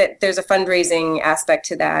a fundraising aspect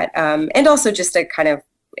to that, and also just a kind of,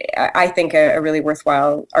 I think, a really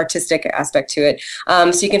worthwhile artistic aspect to it.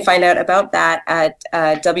 So you can find out about that at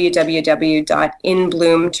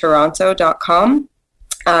www.inbloomtoronto.com.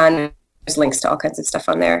 And there's links to all kinds of stuff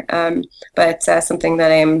on there. But something that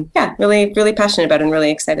I'm really, really passionate about and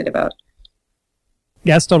really excited about.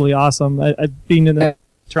 Yeah, it's totally awesome. I've been in the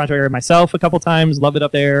Toronto area myself a couple times, love it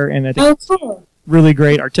up there. And I think cool. Really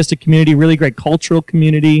great artistic community, really great cultural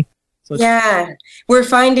community. So yeah, we're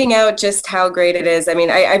finding out just how great it is. I mean,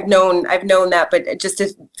 I've known that, but just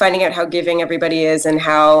finding out how giving everybody is and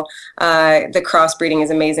how the crossbreeding is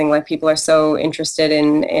amazing. Like, people are so interested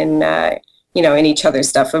in each other's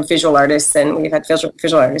stuff, of visual artists, and we've had visual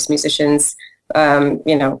artists, musicians,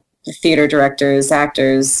 theater directors,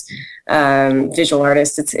 actors, visual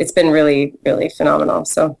artists. It's been really, really phenomenal.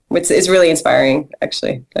 So it's really inspiring,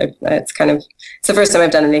 actually. It's the first time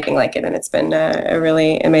I've done anything like it, and it's been a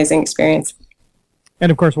really amazing experience.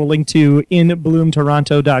 And of course, we'll link to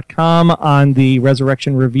inbloomtoronto.com on the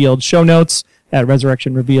Resurrection Revealed show notes at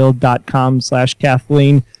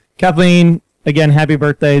resurrectionrevealed.com/Kathleen. Kathleen, again, happy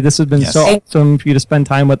birthday. This has been so awesome for you to spend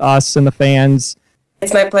time with us and the fans.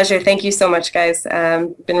 It's my pleasure. Thank you so much, guys.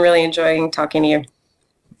 Been really enjoying talking to you.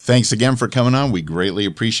 Thanks again for coming on. We greatly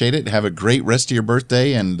appreciate it. Have a great rest of your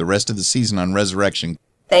birthday and the rest of the season on Resurrection.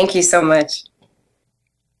 Thank you so much.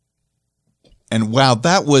 And wow,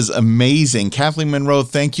 that was amazing. Kathleen Monroe,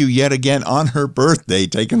 thank you yet again on her birthday,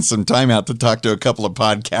 taking some time out to talk to a couple of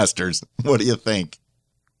podcasters. What do you think?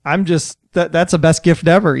 I'm just, that's the best gift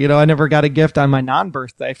ever. You know, I never got a gift on my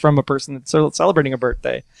non-birthday from a person that's celebrating a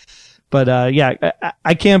birthday. But yeah,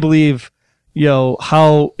 I can't believe, you know,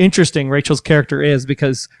 how interesting Rachel's character is,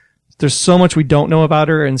 because there's so much we don't know about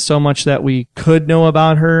her and so much that we could know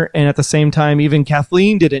about her. And at the same time, even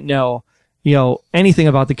Kathleen didn't know, you know, anything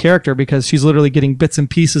about the character, because she's literally getting bits and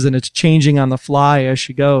pieces and it's changing on the fly as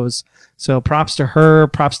she goes. So props to her,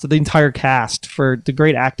 props to the entire cast for the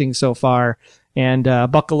great acting so far. And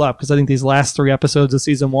buckle up, because I think these last 3 episodes of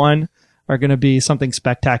season 1 are going to be something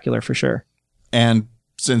spectacular for sure. And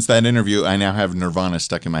since that interview, I now have Nirvana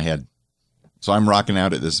stuck in my head. So I'm rocking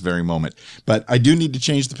out at this very moment. But I do need to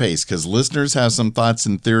change the pace, because listeners have some thoughts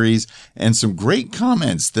and theories and some great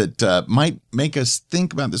comments that might make us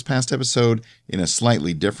think about this past episode in a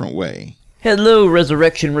slightly different way. Hello,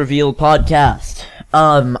 Resurrection Revealed podcast.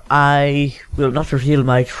 I will not reveal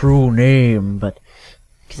my true name, but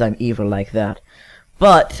because I'm evil like that.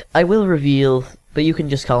 But I will reveal, but you can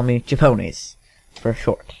just call me Japones for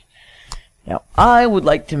short. Now, I would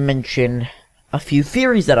like to mention a few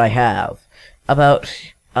theories that I have about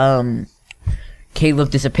Caleb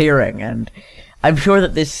disappearing, and I'm sure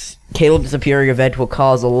that this Caleb disappearing event will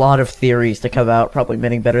cause a lot of theories to come out, probably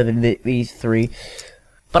many better than these 3.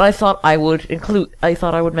 But I thought I would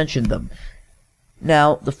mention them.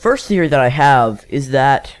 Now, the first theory that I have is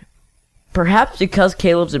that perhaps because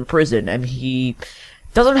Caleb's in prison and he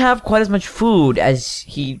doesn't have quite as much food as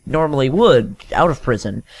he normally would out of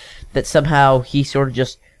prison, that somehow he sort of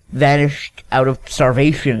just vanished out of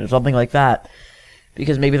starvation or something like that.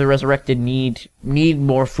 Because maybe the resurrected need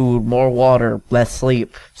more food, more water, less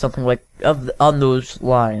sleep, something like on those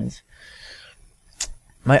lines.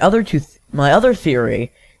 My other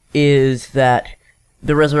theory is that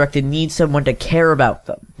the resurrected need someone to care about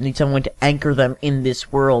them, need someone to anchor them in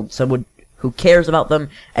this world, someone who cares about them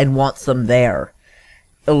and wants them there.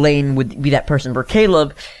 Elaine would be that person for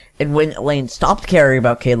Caleb, and when Elaine stopped caring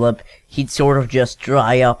about Caleb, he'd sort of just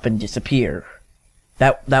dry up and disappear.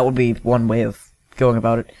 That would be one way of going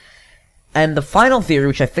about it. And the final theory,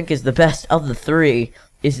 which I think is the best of the 3,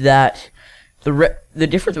 is that the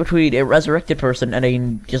difference between a resurrected person and a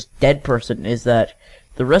just dead person is that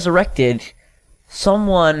the resurrected,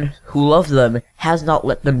 someone who loves them, has not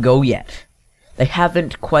let them go yet. They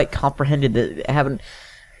haven't quite comprehended that, they haven't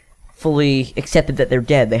fully accepted that they're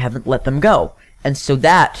dead. They haven't let them go. And so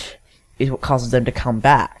that is what causes them to come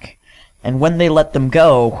back. And when they let them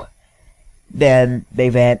go, then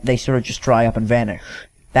they sort of just dry up and vanish.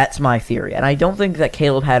 That's my theory. And I don't think that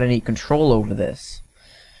Caleb had any control over this.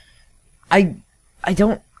 I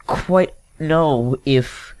don't quite know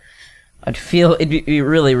if I'd feel it'd be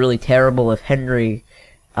really, really terrible if Henry,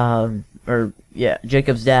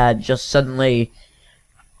 Jacob's dad just suddenly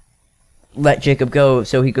let Jacob go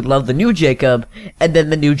so he could love the new Jacob, and then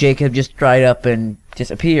the new Jacob just dried up and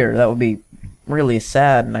disappeared. That would be really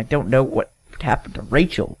sad, and I don't know what would happen to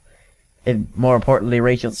Rachel, and more importantly,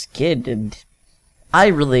 Rachel's kid, and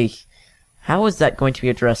how is that going to be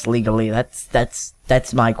addressed legally?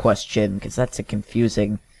 That's my question, because that's a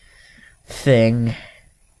confusing thing.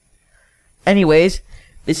 Anyways,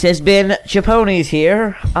 this has been Chapones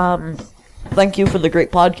here. Thank you for the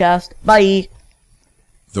great podcast. Bye.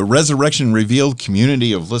 The Resurrection Revealed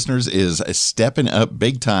community of listeners is stepping up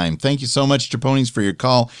big time. Thank you so much, Chapones, for your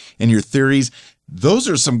call and your theories. Those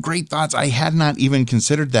are some great thoughts. I had not even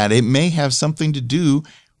considered that. It may have something to do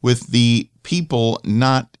with the people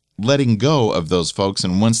not letting go of those folks.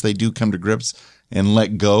 And once they do come to grips and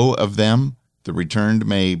let go of them, the returned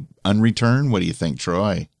may unreturn. What do you think,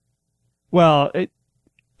 Troy? Well,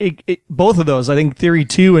 both of those, I think theory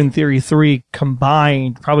 2 and theory 3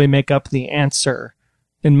 combined probably make up the answer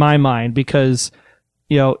in my mind, because,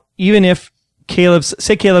 you know, even if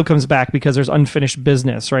Caleb comes back because there's unfinished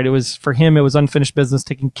business, right? It was unfinished business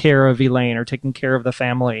taking care of Elaine or taking care of the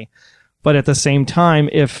family. But at the same time,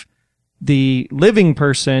 if the living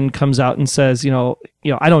person comes out and says,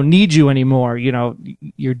 I don't need you anymore.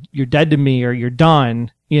 You're dead to me, or you're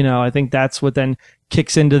done. I think that's what then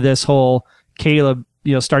kicks into this whole Caleb,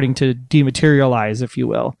 starting to dematerialize, if you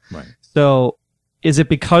will. Right. So is it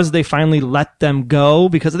because they finally let them go?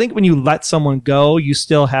 Because I think when you let someone go, you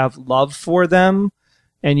still have love for them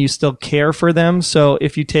and you still care for them. So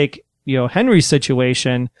if you take, Henry's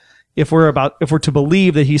situation, if we're to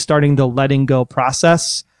believe that he's starting the letting go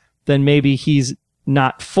process, then maybe he's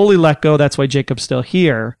not fully let go. That's why Jacob's still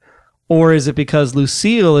here. Or is it because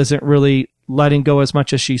Lucille isn't really letting go as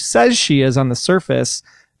much as she says she is on the surface,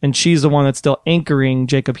 and she's the one that's still anchoring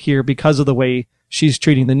Jacob here because of the way she's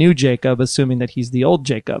treating the new Jacob, assuming that he's the old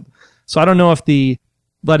Jacob. So I don't know if the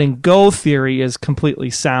letting go theory is completely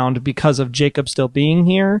sound because of Jacob still being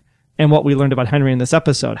here and what we learned about Henry in this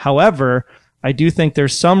episode. However, I do think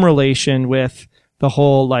there's some relation with the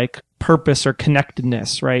whole purpose or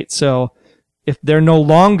connectedness, right? So if they're no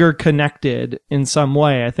longer connected in some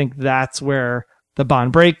way, I think that's where the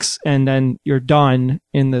bond breaks, and then you're done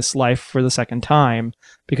in this life for the second time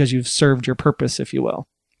because you've served your purpose, if you will.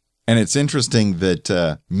 And it's interesting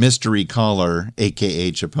that Mystery Caller,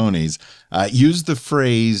 a.k.a. Chapones, used the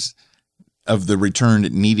phrase of the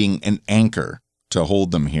returned needing an anchor to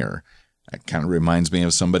hold them here. It kind of reminds me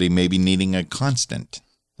of somebody maybe needing a constant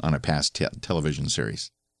on a past television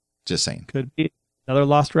series. Just saying. Could be another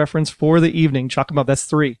lost reference for the evening. Chalk them up. That's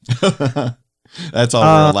 3. That's all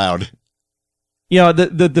we're allowed.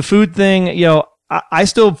 The food thing, I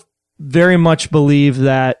still very much believe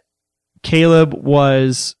that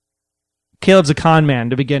Caleb's a con man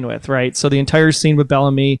to begin with, right? So the entire scene with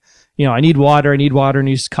Bellamy, I need water, and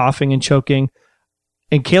he's coughing and choking.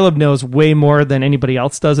 And Caleb knows way more than anybody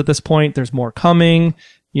else does at this point. There's more coming.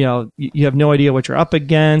 You have no idea what you're up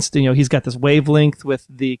against. He's got this wavelength with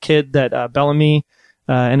the kid that Bellamy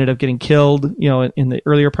ended up getting killed, in the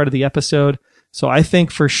earlier part of the episode. So I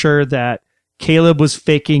think for sure that Caleb was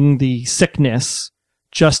faking the sickness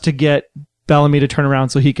just to get Bellamy to turn around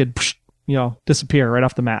so he could, disappear right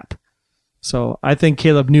off the map. So I think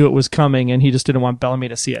Caleb knew it was coming and he just didn't want Bellamy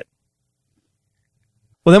to see it.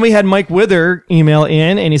 Well, then we had Mike Wither email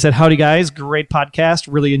in and he said, "Howdy guys, great podcast.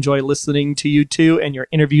 Really enjoy listening to you two and your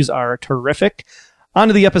interviews are terrific. On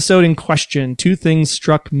to the episode in question. 2 things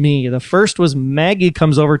struck me. The first was Maggie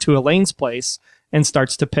comes over to Elaine's place and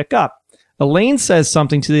starts to pick up. Elaine says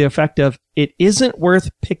something to the effect of, it isn't worth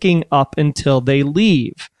picking up until they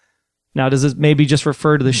leave. Now, does this maybe just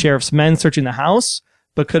refer to the sheriff's men searching the house?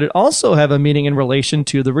 But could it also have a meaning in relation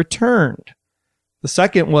to the returned? The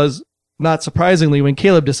second was, not surprisingly, when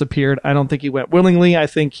Caleb disappeared, I don't think he went willingly. I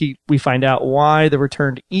think we find out why the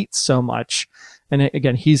returned eat so much. And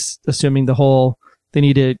again, he's assuming they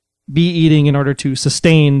need to be eating in order to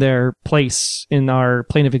sustain their place in our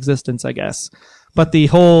plane of existence, I guess. But the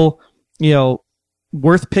whole,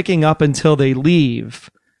 worth picking up until they leave,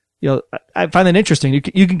 I find that interesting.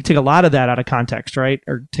 You can take a lot of that out of context, right?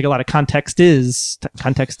 Or take a lot of context is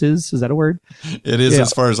that a word? It is,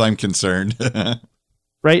 as far as I'm concerned.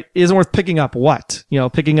 Right? It isn't worth picking up what?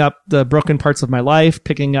 Picking up the broken parts of my life,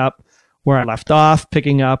 picking up where I left off,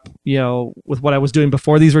 picking up, with what I was doing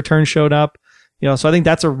before these returns showed up. So I think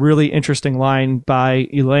that's a really interesting line by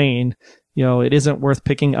Elaine. It isn't worth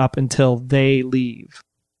picking up until they leave.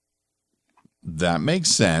 That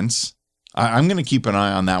makes sense. I'm going to keep an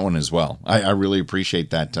eye on that one as well. I really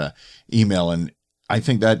appreciate that email, and I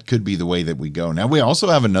think that could be the way that we go. Now, we also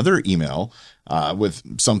have another email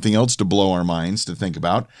with something else to blow our minds to think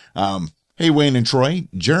about. Hey, Wayne and Troy,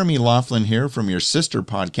 Jeremy Laughlin here from your sister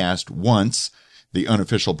podcast, Once, the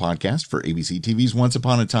unofficial podcast for ABC TV's Once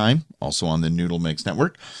Upon a Time, also on the Noodle Mix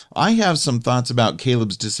Network. I have some thoughts about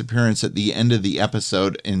Caleb's disappearance at the end of the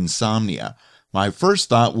episode Insomnia. My first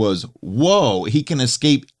thought was, whoa, he can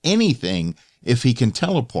escape anything if he can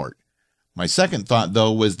teleport. My second thought,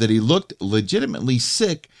 though, was that he looked legitimately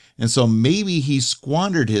sick, and so maybe he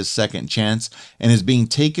squandered his second chance and is being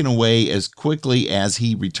taken away as quickly as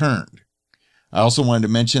he returned. I also wanted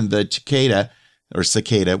to mention the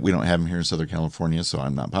cicada, we don't have them here in Southern California, so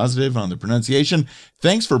I'm not positive on the pronunciation.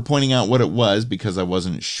 Thanks for pointing out what it was, because I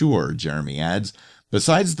wasn't sure, Jeremy adds.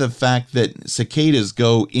 Besides the fact that cicadas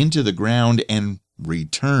go into the ground and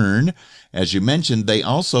return, as you mentioned, they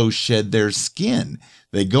also shed their skin.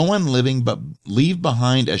 They go on living but leave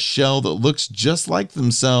behind a shell that looks just like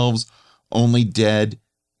themselves, only dead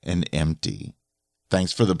and empty.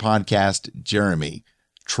 Thanks for the podcast, Jeremy.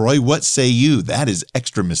 Troy, what say you? That is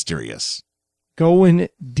extra mysterious. Going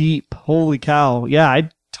deep. Holy cow. Yeah, I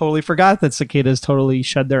totally forgot that cicadas totally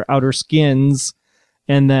shed their outer skins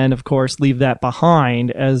and then, of course, leave that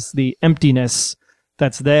behind as the emptiness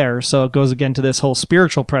that's there. So it goes again to this whole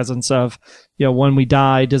spiritual presence of, when we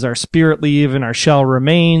die, does our spirit leave and our shell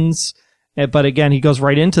remains? But again, he goes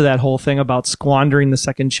right into that whole thing about squandering the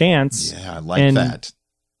second chance. Yeah, I like that.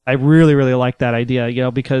 I really, really like that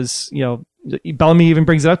idea, because, Bellamy even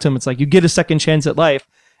brings it up to him. It's like, you get a second chance at life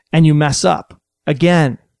and you mess up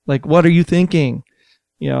again. Like, what are you thinking?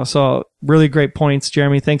 So really great points,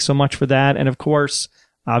 Jeremy. Thanks so much for that. And of course,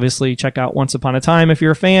 obviously check out Once Upon a Time if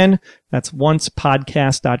you're a fan. That's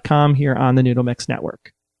oncepodcast.com here on the Noodle Mix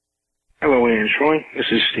Network. Hello, Wayne and Troy. This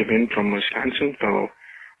is Stephen from Wisconsin, fellow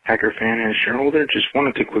Packer fan and shareholder. Just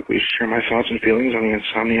wanted to quickly share my thoughts and feelings on the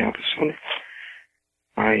Insomnia episode.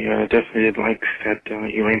 I definitely did like that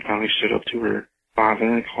Elaine finally stood up to her father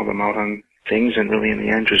and called him out on things, and really in the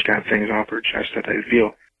end just got things off her chest that I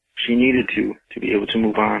feel she needed to be able to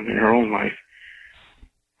move on in her own life.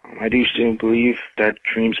 I do still believe that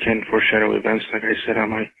dreams can foreshadow events, like I said on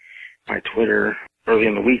my Twitter early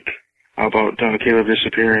in the week about Caleb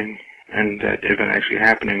disappearing and that event actually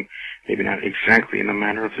happening, maybe not exactly in the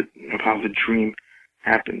manner of how the dream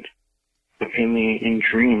happened, but mainly in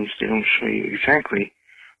dreams they don't show you exactly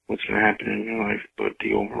what's going to happen in your life, but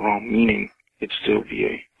the overall meaning, it'd still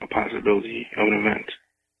be a possibility of an event.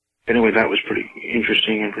 Anyway, that was pretty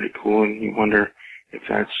interesting and pretty cool, and you wonder if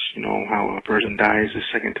that's, how a person dies the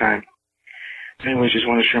second time. Anyways, just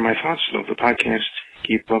want to share my thoughts of the podcast.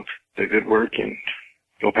 Keep up the good work, and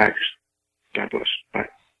go Packers. God bless. Bye.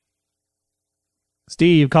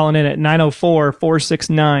 Steve calling in at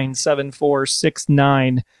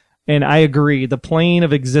 904-469-7469. And I agree, the plane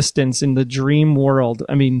of existence in the dream world.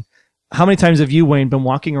 I mean, how many times have you, Wayne, been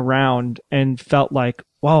walking around and felt like,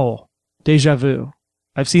 whoa, deja vu.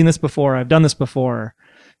 I've seen this before. I've done this before.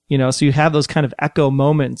 So you have those kind of echo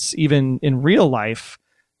moments, even in real life.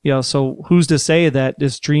 So who's to say that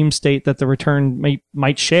this dream state that the return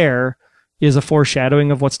might share is a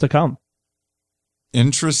foreshadowing of what's to come?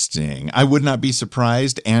 Interesting. I would not be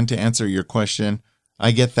surprised. And to answer your question,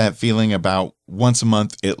 I get that feeling about once a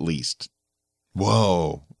month at least.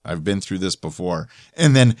 Whoa, I've been through this before.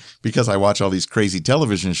 And then because I watch all these crazy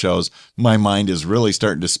television shows, my mind is really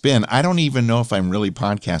starting to spin. I don't even know if I'm really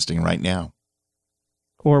podcasting right now.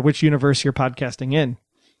 Or which universe you're podcasting in.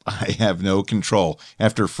 I have no control.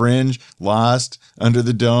 After Fringe, Lost, Under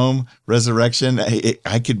the Dome, Resurrection,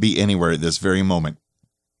 I could be anywhere at this very moment.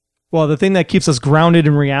 Well, the thing that keeps us grounded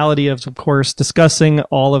in reality is, of course, discussing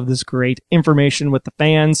all of this great information with the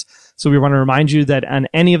fans. So we want to remind you that on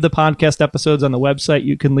any of the podcast episodes on the website,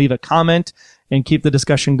 you can leave a comment and keep the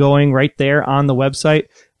discussion going right there on the website,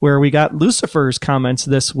 where we got Lucifer's comments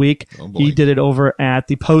this week. Oh boy. He did it over at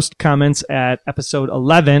the post comments at episode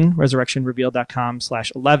 11,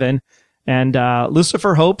 resurrectionrevealed.com/11. And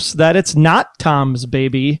Lucifer hopes that it's not Tom's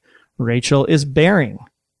baby Rachel is bearing.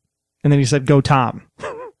 And then he said, go Tom.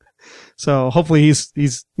 So hopefully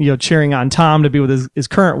he's cheering on Tom to be with his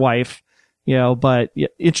current wife, but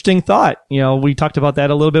interesting thought. We talked about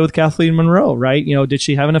that a little bit with Kathleen Monroe, right? Did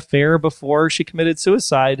she have an affair before she committed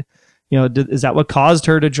suicide? Is that what caused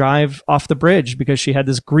her to drive off the bridge because she had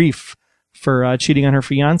this grief for cheating on her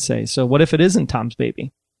fiance? So what if it isn't Tom's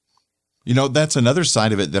baby? That's another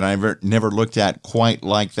side of it that I've never looked at quite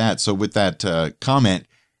like that. So with that comment,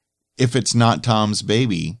 if it's not Tom's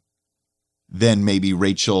baby, then maybe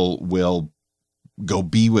Rachel will go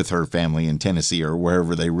be with her family in Tennessee or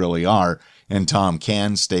wherever they really are, and Tom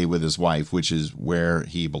can stay with his wife, which is where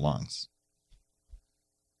he belongs.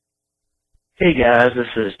 Hey guys, this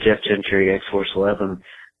is Jeff Gentry, X-Force 11.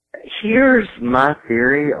 Here's my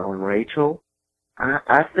theory on Rachel.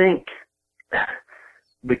 I think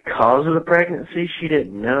because of the pregnancy, she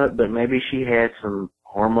didn't know it, but maybe she had some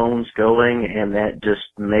hormones going, and that just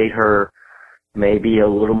made her maybe a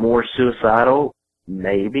little more suicidal.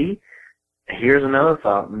 Maybe. Here's another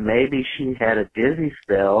thought. Maybe she had a dizzy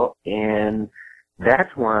spell, and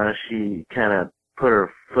that's why she kind of put her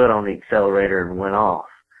foot on the accelerator and went off.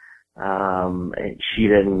 And she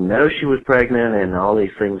didn't know she was pregnant, and all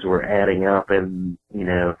these things were adding up, and,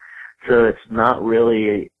 so it's not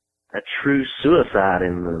really a true suicide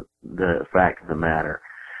in the fact of the matter.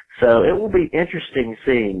 So it will be interesting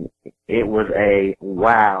seeing. It was a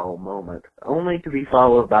wow moment, only to be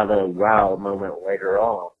followed by the wow moment later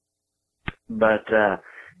on. But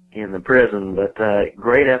in the prison. But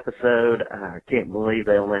great episode. I can't believe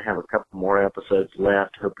they only have a couple more episodes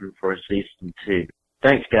left. Hoping for a season 2.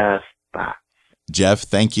 Thanks, guys. Bye. Jeff,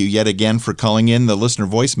 thank you yet again for calling in the listener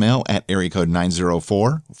voicemail at area code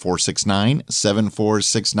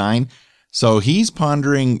 904-469-7469. So he's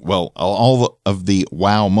pondering, well, all of the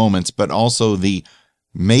wow moments, but also the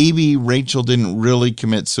maybe Rachel didn't really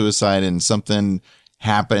commit suicide and something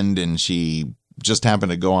happened and she just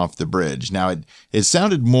happened to go off the bridge. Now, it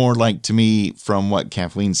sounded more like to me from what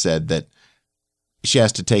Kathleen said that she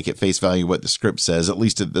has to take at face value what the script says. At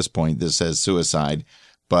least at this point, this says suicide.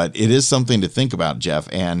 But it is something to think about, Jeff.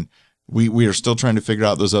 And we are still trying to figure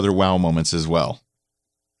out those other wow moments as well.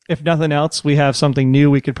 If nothing else, we have something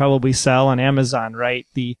new we could probably sell on Amazon, right?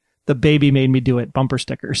 The baby made me do it bumper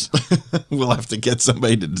stickers. We'll have to get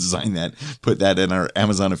somebody to design that, put that in our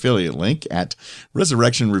Amazon affiliate link at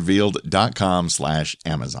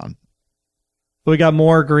resurrectionrevealed.com/Amazon. We got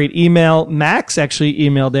more great email. Max actually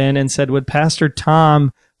emailed in and said, would Pastor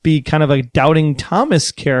Tom be kind of a doubting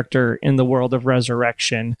Thomas character in the world of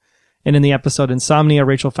resurrection? And in the episode Insomnia,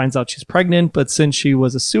 Rachel finds out she's pregnant, but since she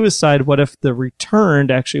was a suicide, what if the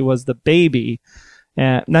returned actually was the baby?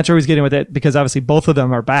 Not sure he's getting with it because obviously both of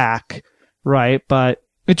them are back, right? But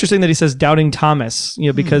interesting that he says doubting Thomas,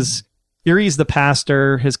 because here he's the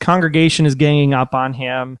pastor, his congregation is ganging up on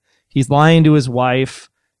him, he's lying to his wife,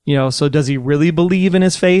 so does he really believe in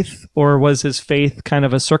his faith, or was his faith kind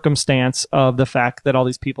of a circumstance of the fact that all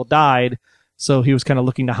these people died, so he was kind of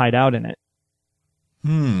looking to hide out in it?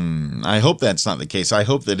 I hope that's not the case. I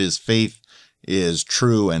hope that his faith is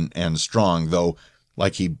true and strong, though,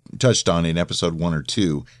 like he touched on in episode 1 or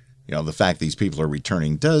 2, the fact these people are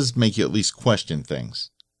returning does make you at least question things,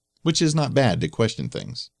 which is not bad to question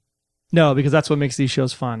things. No, because that's what makes these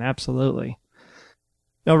shows fun. Absolutely.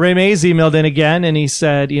 Now, Ray Mays emailed in again, and he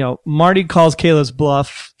said, Marty calls Caleb's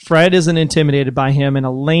bluff. Fred isn't intimidated by him, and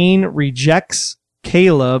Elaine rejects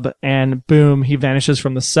Caleb, and boom, he vanishes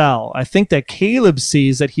from the cell. I think that Caleb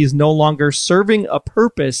sees that he's no longer serving a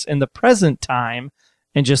purpose in the present time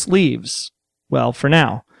and just leaves. Well, for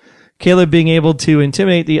now. Caleb being able to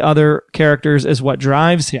intimidate the other characters is what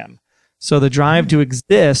drives him. So the drive to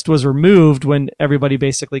exist was removed when everybody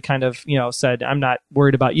basically kind of, said, I'm not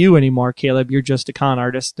worried about you anymore, Caleb. You're just a con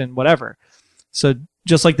artist and whatever. So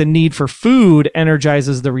just like the need for food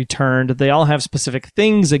energizes the returned, they all have specific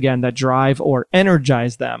things, again, that drive or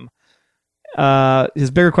energize them.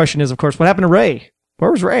 His bigger question is, of course, what happened to Ray?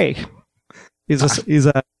 Where was Ray?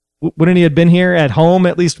 Wouldn't he have been here at home,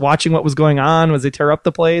 at least watching what was going on? Was they tear up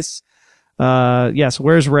the place? Yes,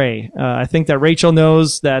 where's Ray? I think that Rachel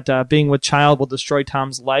knows that being with child will destroy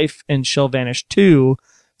Tom's life, and she'll vanish too.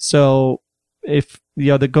 So if,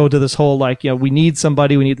 they go to this whole, we need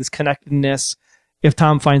somebody, we need this connectedness. If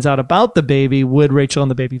Tom finds out about the baby, would Rachel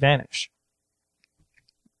and the baby vanish?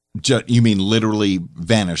 You mean literally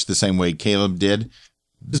vanish the same way Caleb did?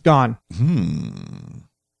 Just gone.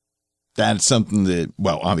 That's something that,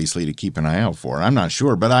 obviously to keep an eye out for. I'm not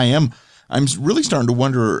sure, but I'm really starting to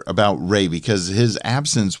wonder about Ray because his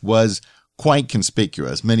absence was quite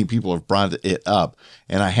conspicuous. Many people have brought it up,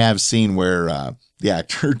 and I have seen where the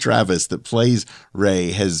actor Travis that plays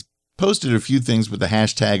Ray has posted a few things with the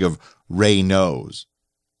hashtag of Ray knows.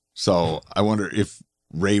 So I wonder if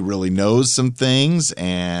Ray really knows some things,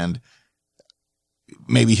 and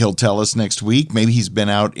maybe he'll tell us next week. Maybe he's been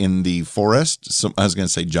out in the forest. So I was going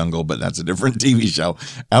to say jungle, but that's a different TV show.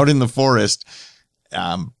 Out in the forest,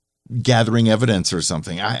 gathering evidence or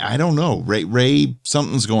something. I don't know. Ray,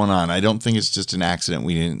 something's going on. I don't think it's just an accident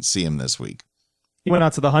we didn't see him this week. He went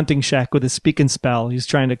out to the hunting shack with his speak and spell. He's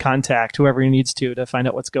trying to contact whoever he needs to find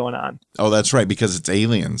out what's going on. Oh, that's right, because it's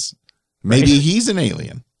aliens. Maybe he's an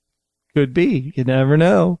alien. Could be. You never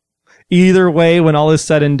know. Either way, when all is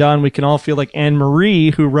said and done, we can all feel like Anne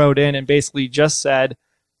Marie, who wrote in and basically just said,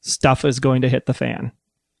 stuff is going to hit the fan.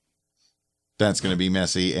 That's going to be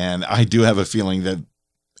messy, and I do have a feeling that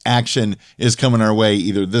action is coming our way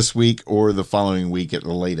either this week or the following week at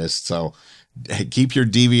the latest. So keep your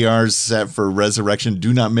DVRs set for Resurrection.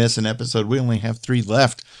 Do not miss an episode. We only have 3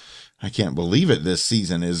 left. I can't believe it. This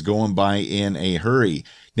season is going by in a hurry.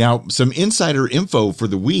 Now, some insider info for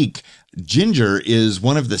the week. Ginger is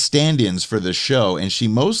one of the stand-ins for the show, and she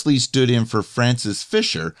mostly stood in for Frances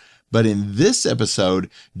Fisher. But in this episode,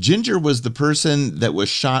 Ginger was the person that was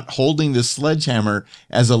shot holding the sledgehammer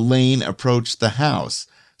as Elaine approached the house.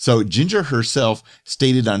 So Ginger herself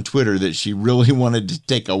stated on Twitter that she really wanted to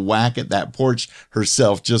take a whack at that porch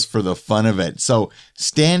herself just for the fun of it. So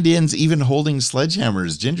stand-ins even holding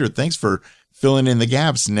sledgehammers. Ginger, thanks for filling in the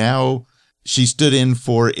gaps. Now she stood in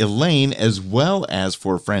for Elaine as well as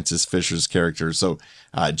for Frances Fisher's character. So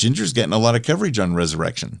Ginger's getting a lot of coverage on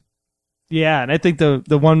Resurrection. Yeah, and I think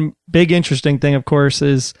the one big interesting thing, of course,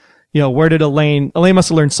 is, where did Elaine must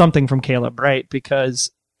have learned something from Caleb, right? Because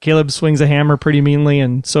Caleb swings a hammer pretty meanly,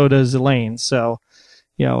 and so does Elaine. So,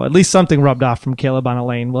 at least something rubbed off from Caleb on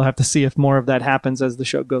Elaine. We'll have to see if more of that happens as the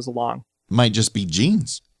show goes along. Might just be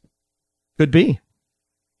jeans. Could be.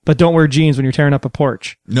 But don't wear jeans when you're tearing up a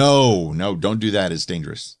porch. No, don't do that. It's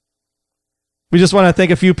dangerous. We just want to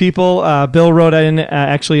thank a few people. Bill wrote in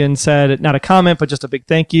actually and said, not a comment, but just a big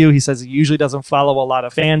thank you. He says he usually doesn't follow a lot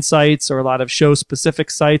of fan sites or a lot of show-specific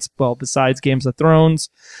sites, well, besides Games of Thrones.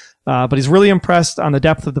 But he's really impressed on the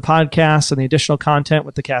depth of the podcast and the additional content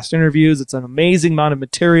with the cast interviews. It's an amazing amount of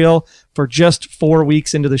material for just 4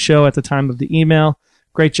 weeks into the show at the time of the email.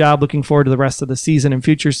 Great job. Looking forward to the rest of the season and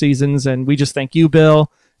future seasons. And we just thank you, Bill.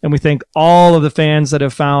 And we thank all of the fans that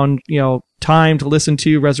have found, time to listen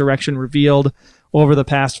to Resurrection Revealed over the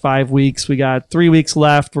past 5 weeks. We got 3 weeks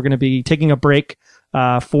left. We're going to be taking a break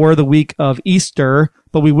for the week of Easter,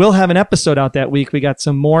 but we will have an episode out that week. We got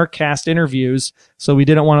some more cast interviews, so we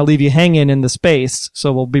didn't want to leave you hanging in the space.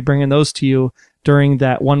 So we'll be bringing those to you during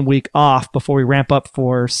that 1 week off before we ramp up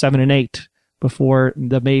for 7 and 8 before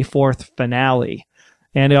the May 4th finale.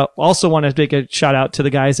 And I also want to make a shout out to the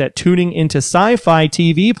guys at Tuning Into Sci-Fi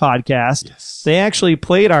TV podcast. Yes. They actually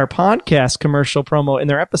played our podcast commercial promo in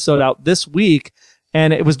their episode out this week.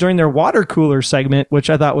 And it was during their water cooler segment, which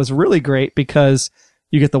I thought was really great because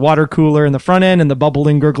you get the water cooler in the front end and the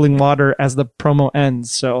bubbling, gurgling water as the promo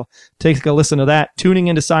ends. So take a listen to that. Tuning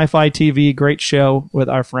Into Sci-Fi TV, great show with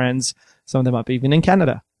our friends, some of them up even in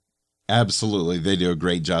Canada. Absolutely. They do a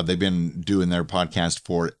great job. They've been doing their podcast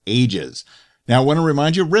for ages. Now, I want to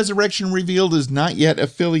remind you, Resurrection Revealed is not yet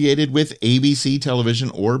affiliated with ABC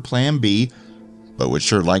Television or Plan B, but would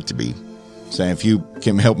sure like to be. So if you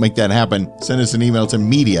can help make that happen, send us an email to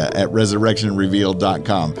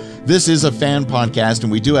media@resurrectionrevealed.com. This is a fan podcast,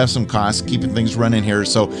 and we do have some costs keeping things running here.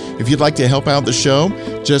 So if you'd like to help out the show,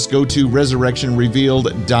 just go to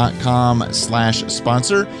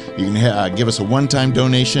resurrectionrevealed.com/sponsor. You can give us a one-time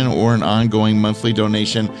donation or an ongoing monthly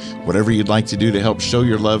donation, whatever you'd like to do to help show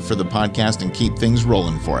your love for the podcast and keep things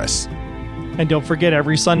rolling for us. And don't forget,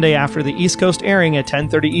 every Sunday after the East Coast airing at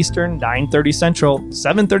 10:30 Eastern, 9:30 Central,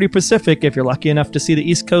 7:30 Pacific, if you're lucky enough to see the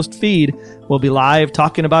East Coast feed, we'll be live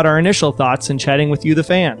talking about our initial thoughts and chatting with you, the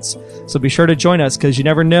fans. So be sure to join us because you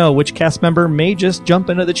never know which cast member may just jump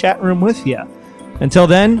into the chat room with you. Until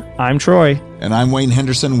then, I'm Troy. And I'm Wayne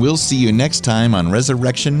Henderson. We'll see you next time on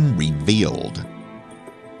Resurrection Revealed.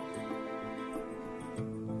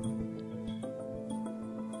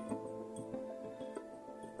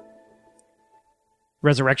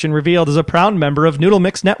 Resurrection Revealed is a proud member of Noodle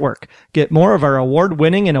Mix Network. Get more of our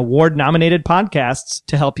award-winning and award-nominated podcasts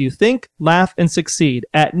to help you think, laugh, and succeed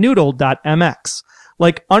at noodle.mx.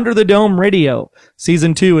 Like Under the Dome Radio.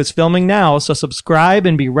 Season 2 is filming now, so subscribe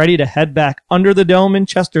and be ready to head back under the dome in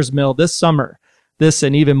Chester's Mill this summer. This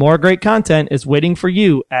and even more great content is waiting for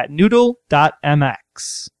you at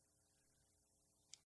noodle.mx.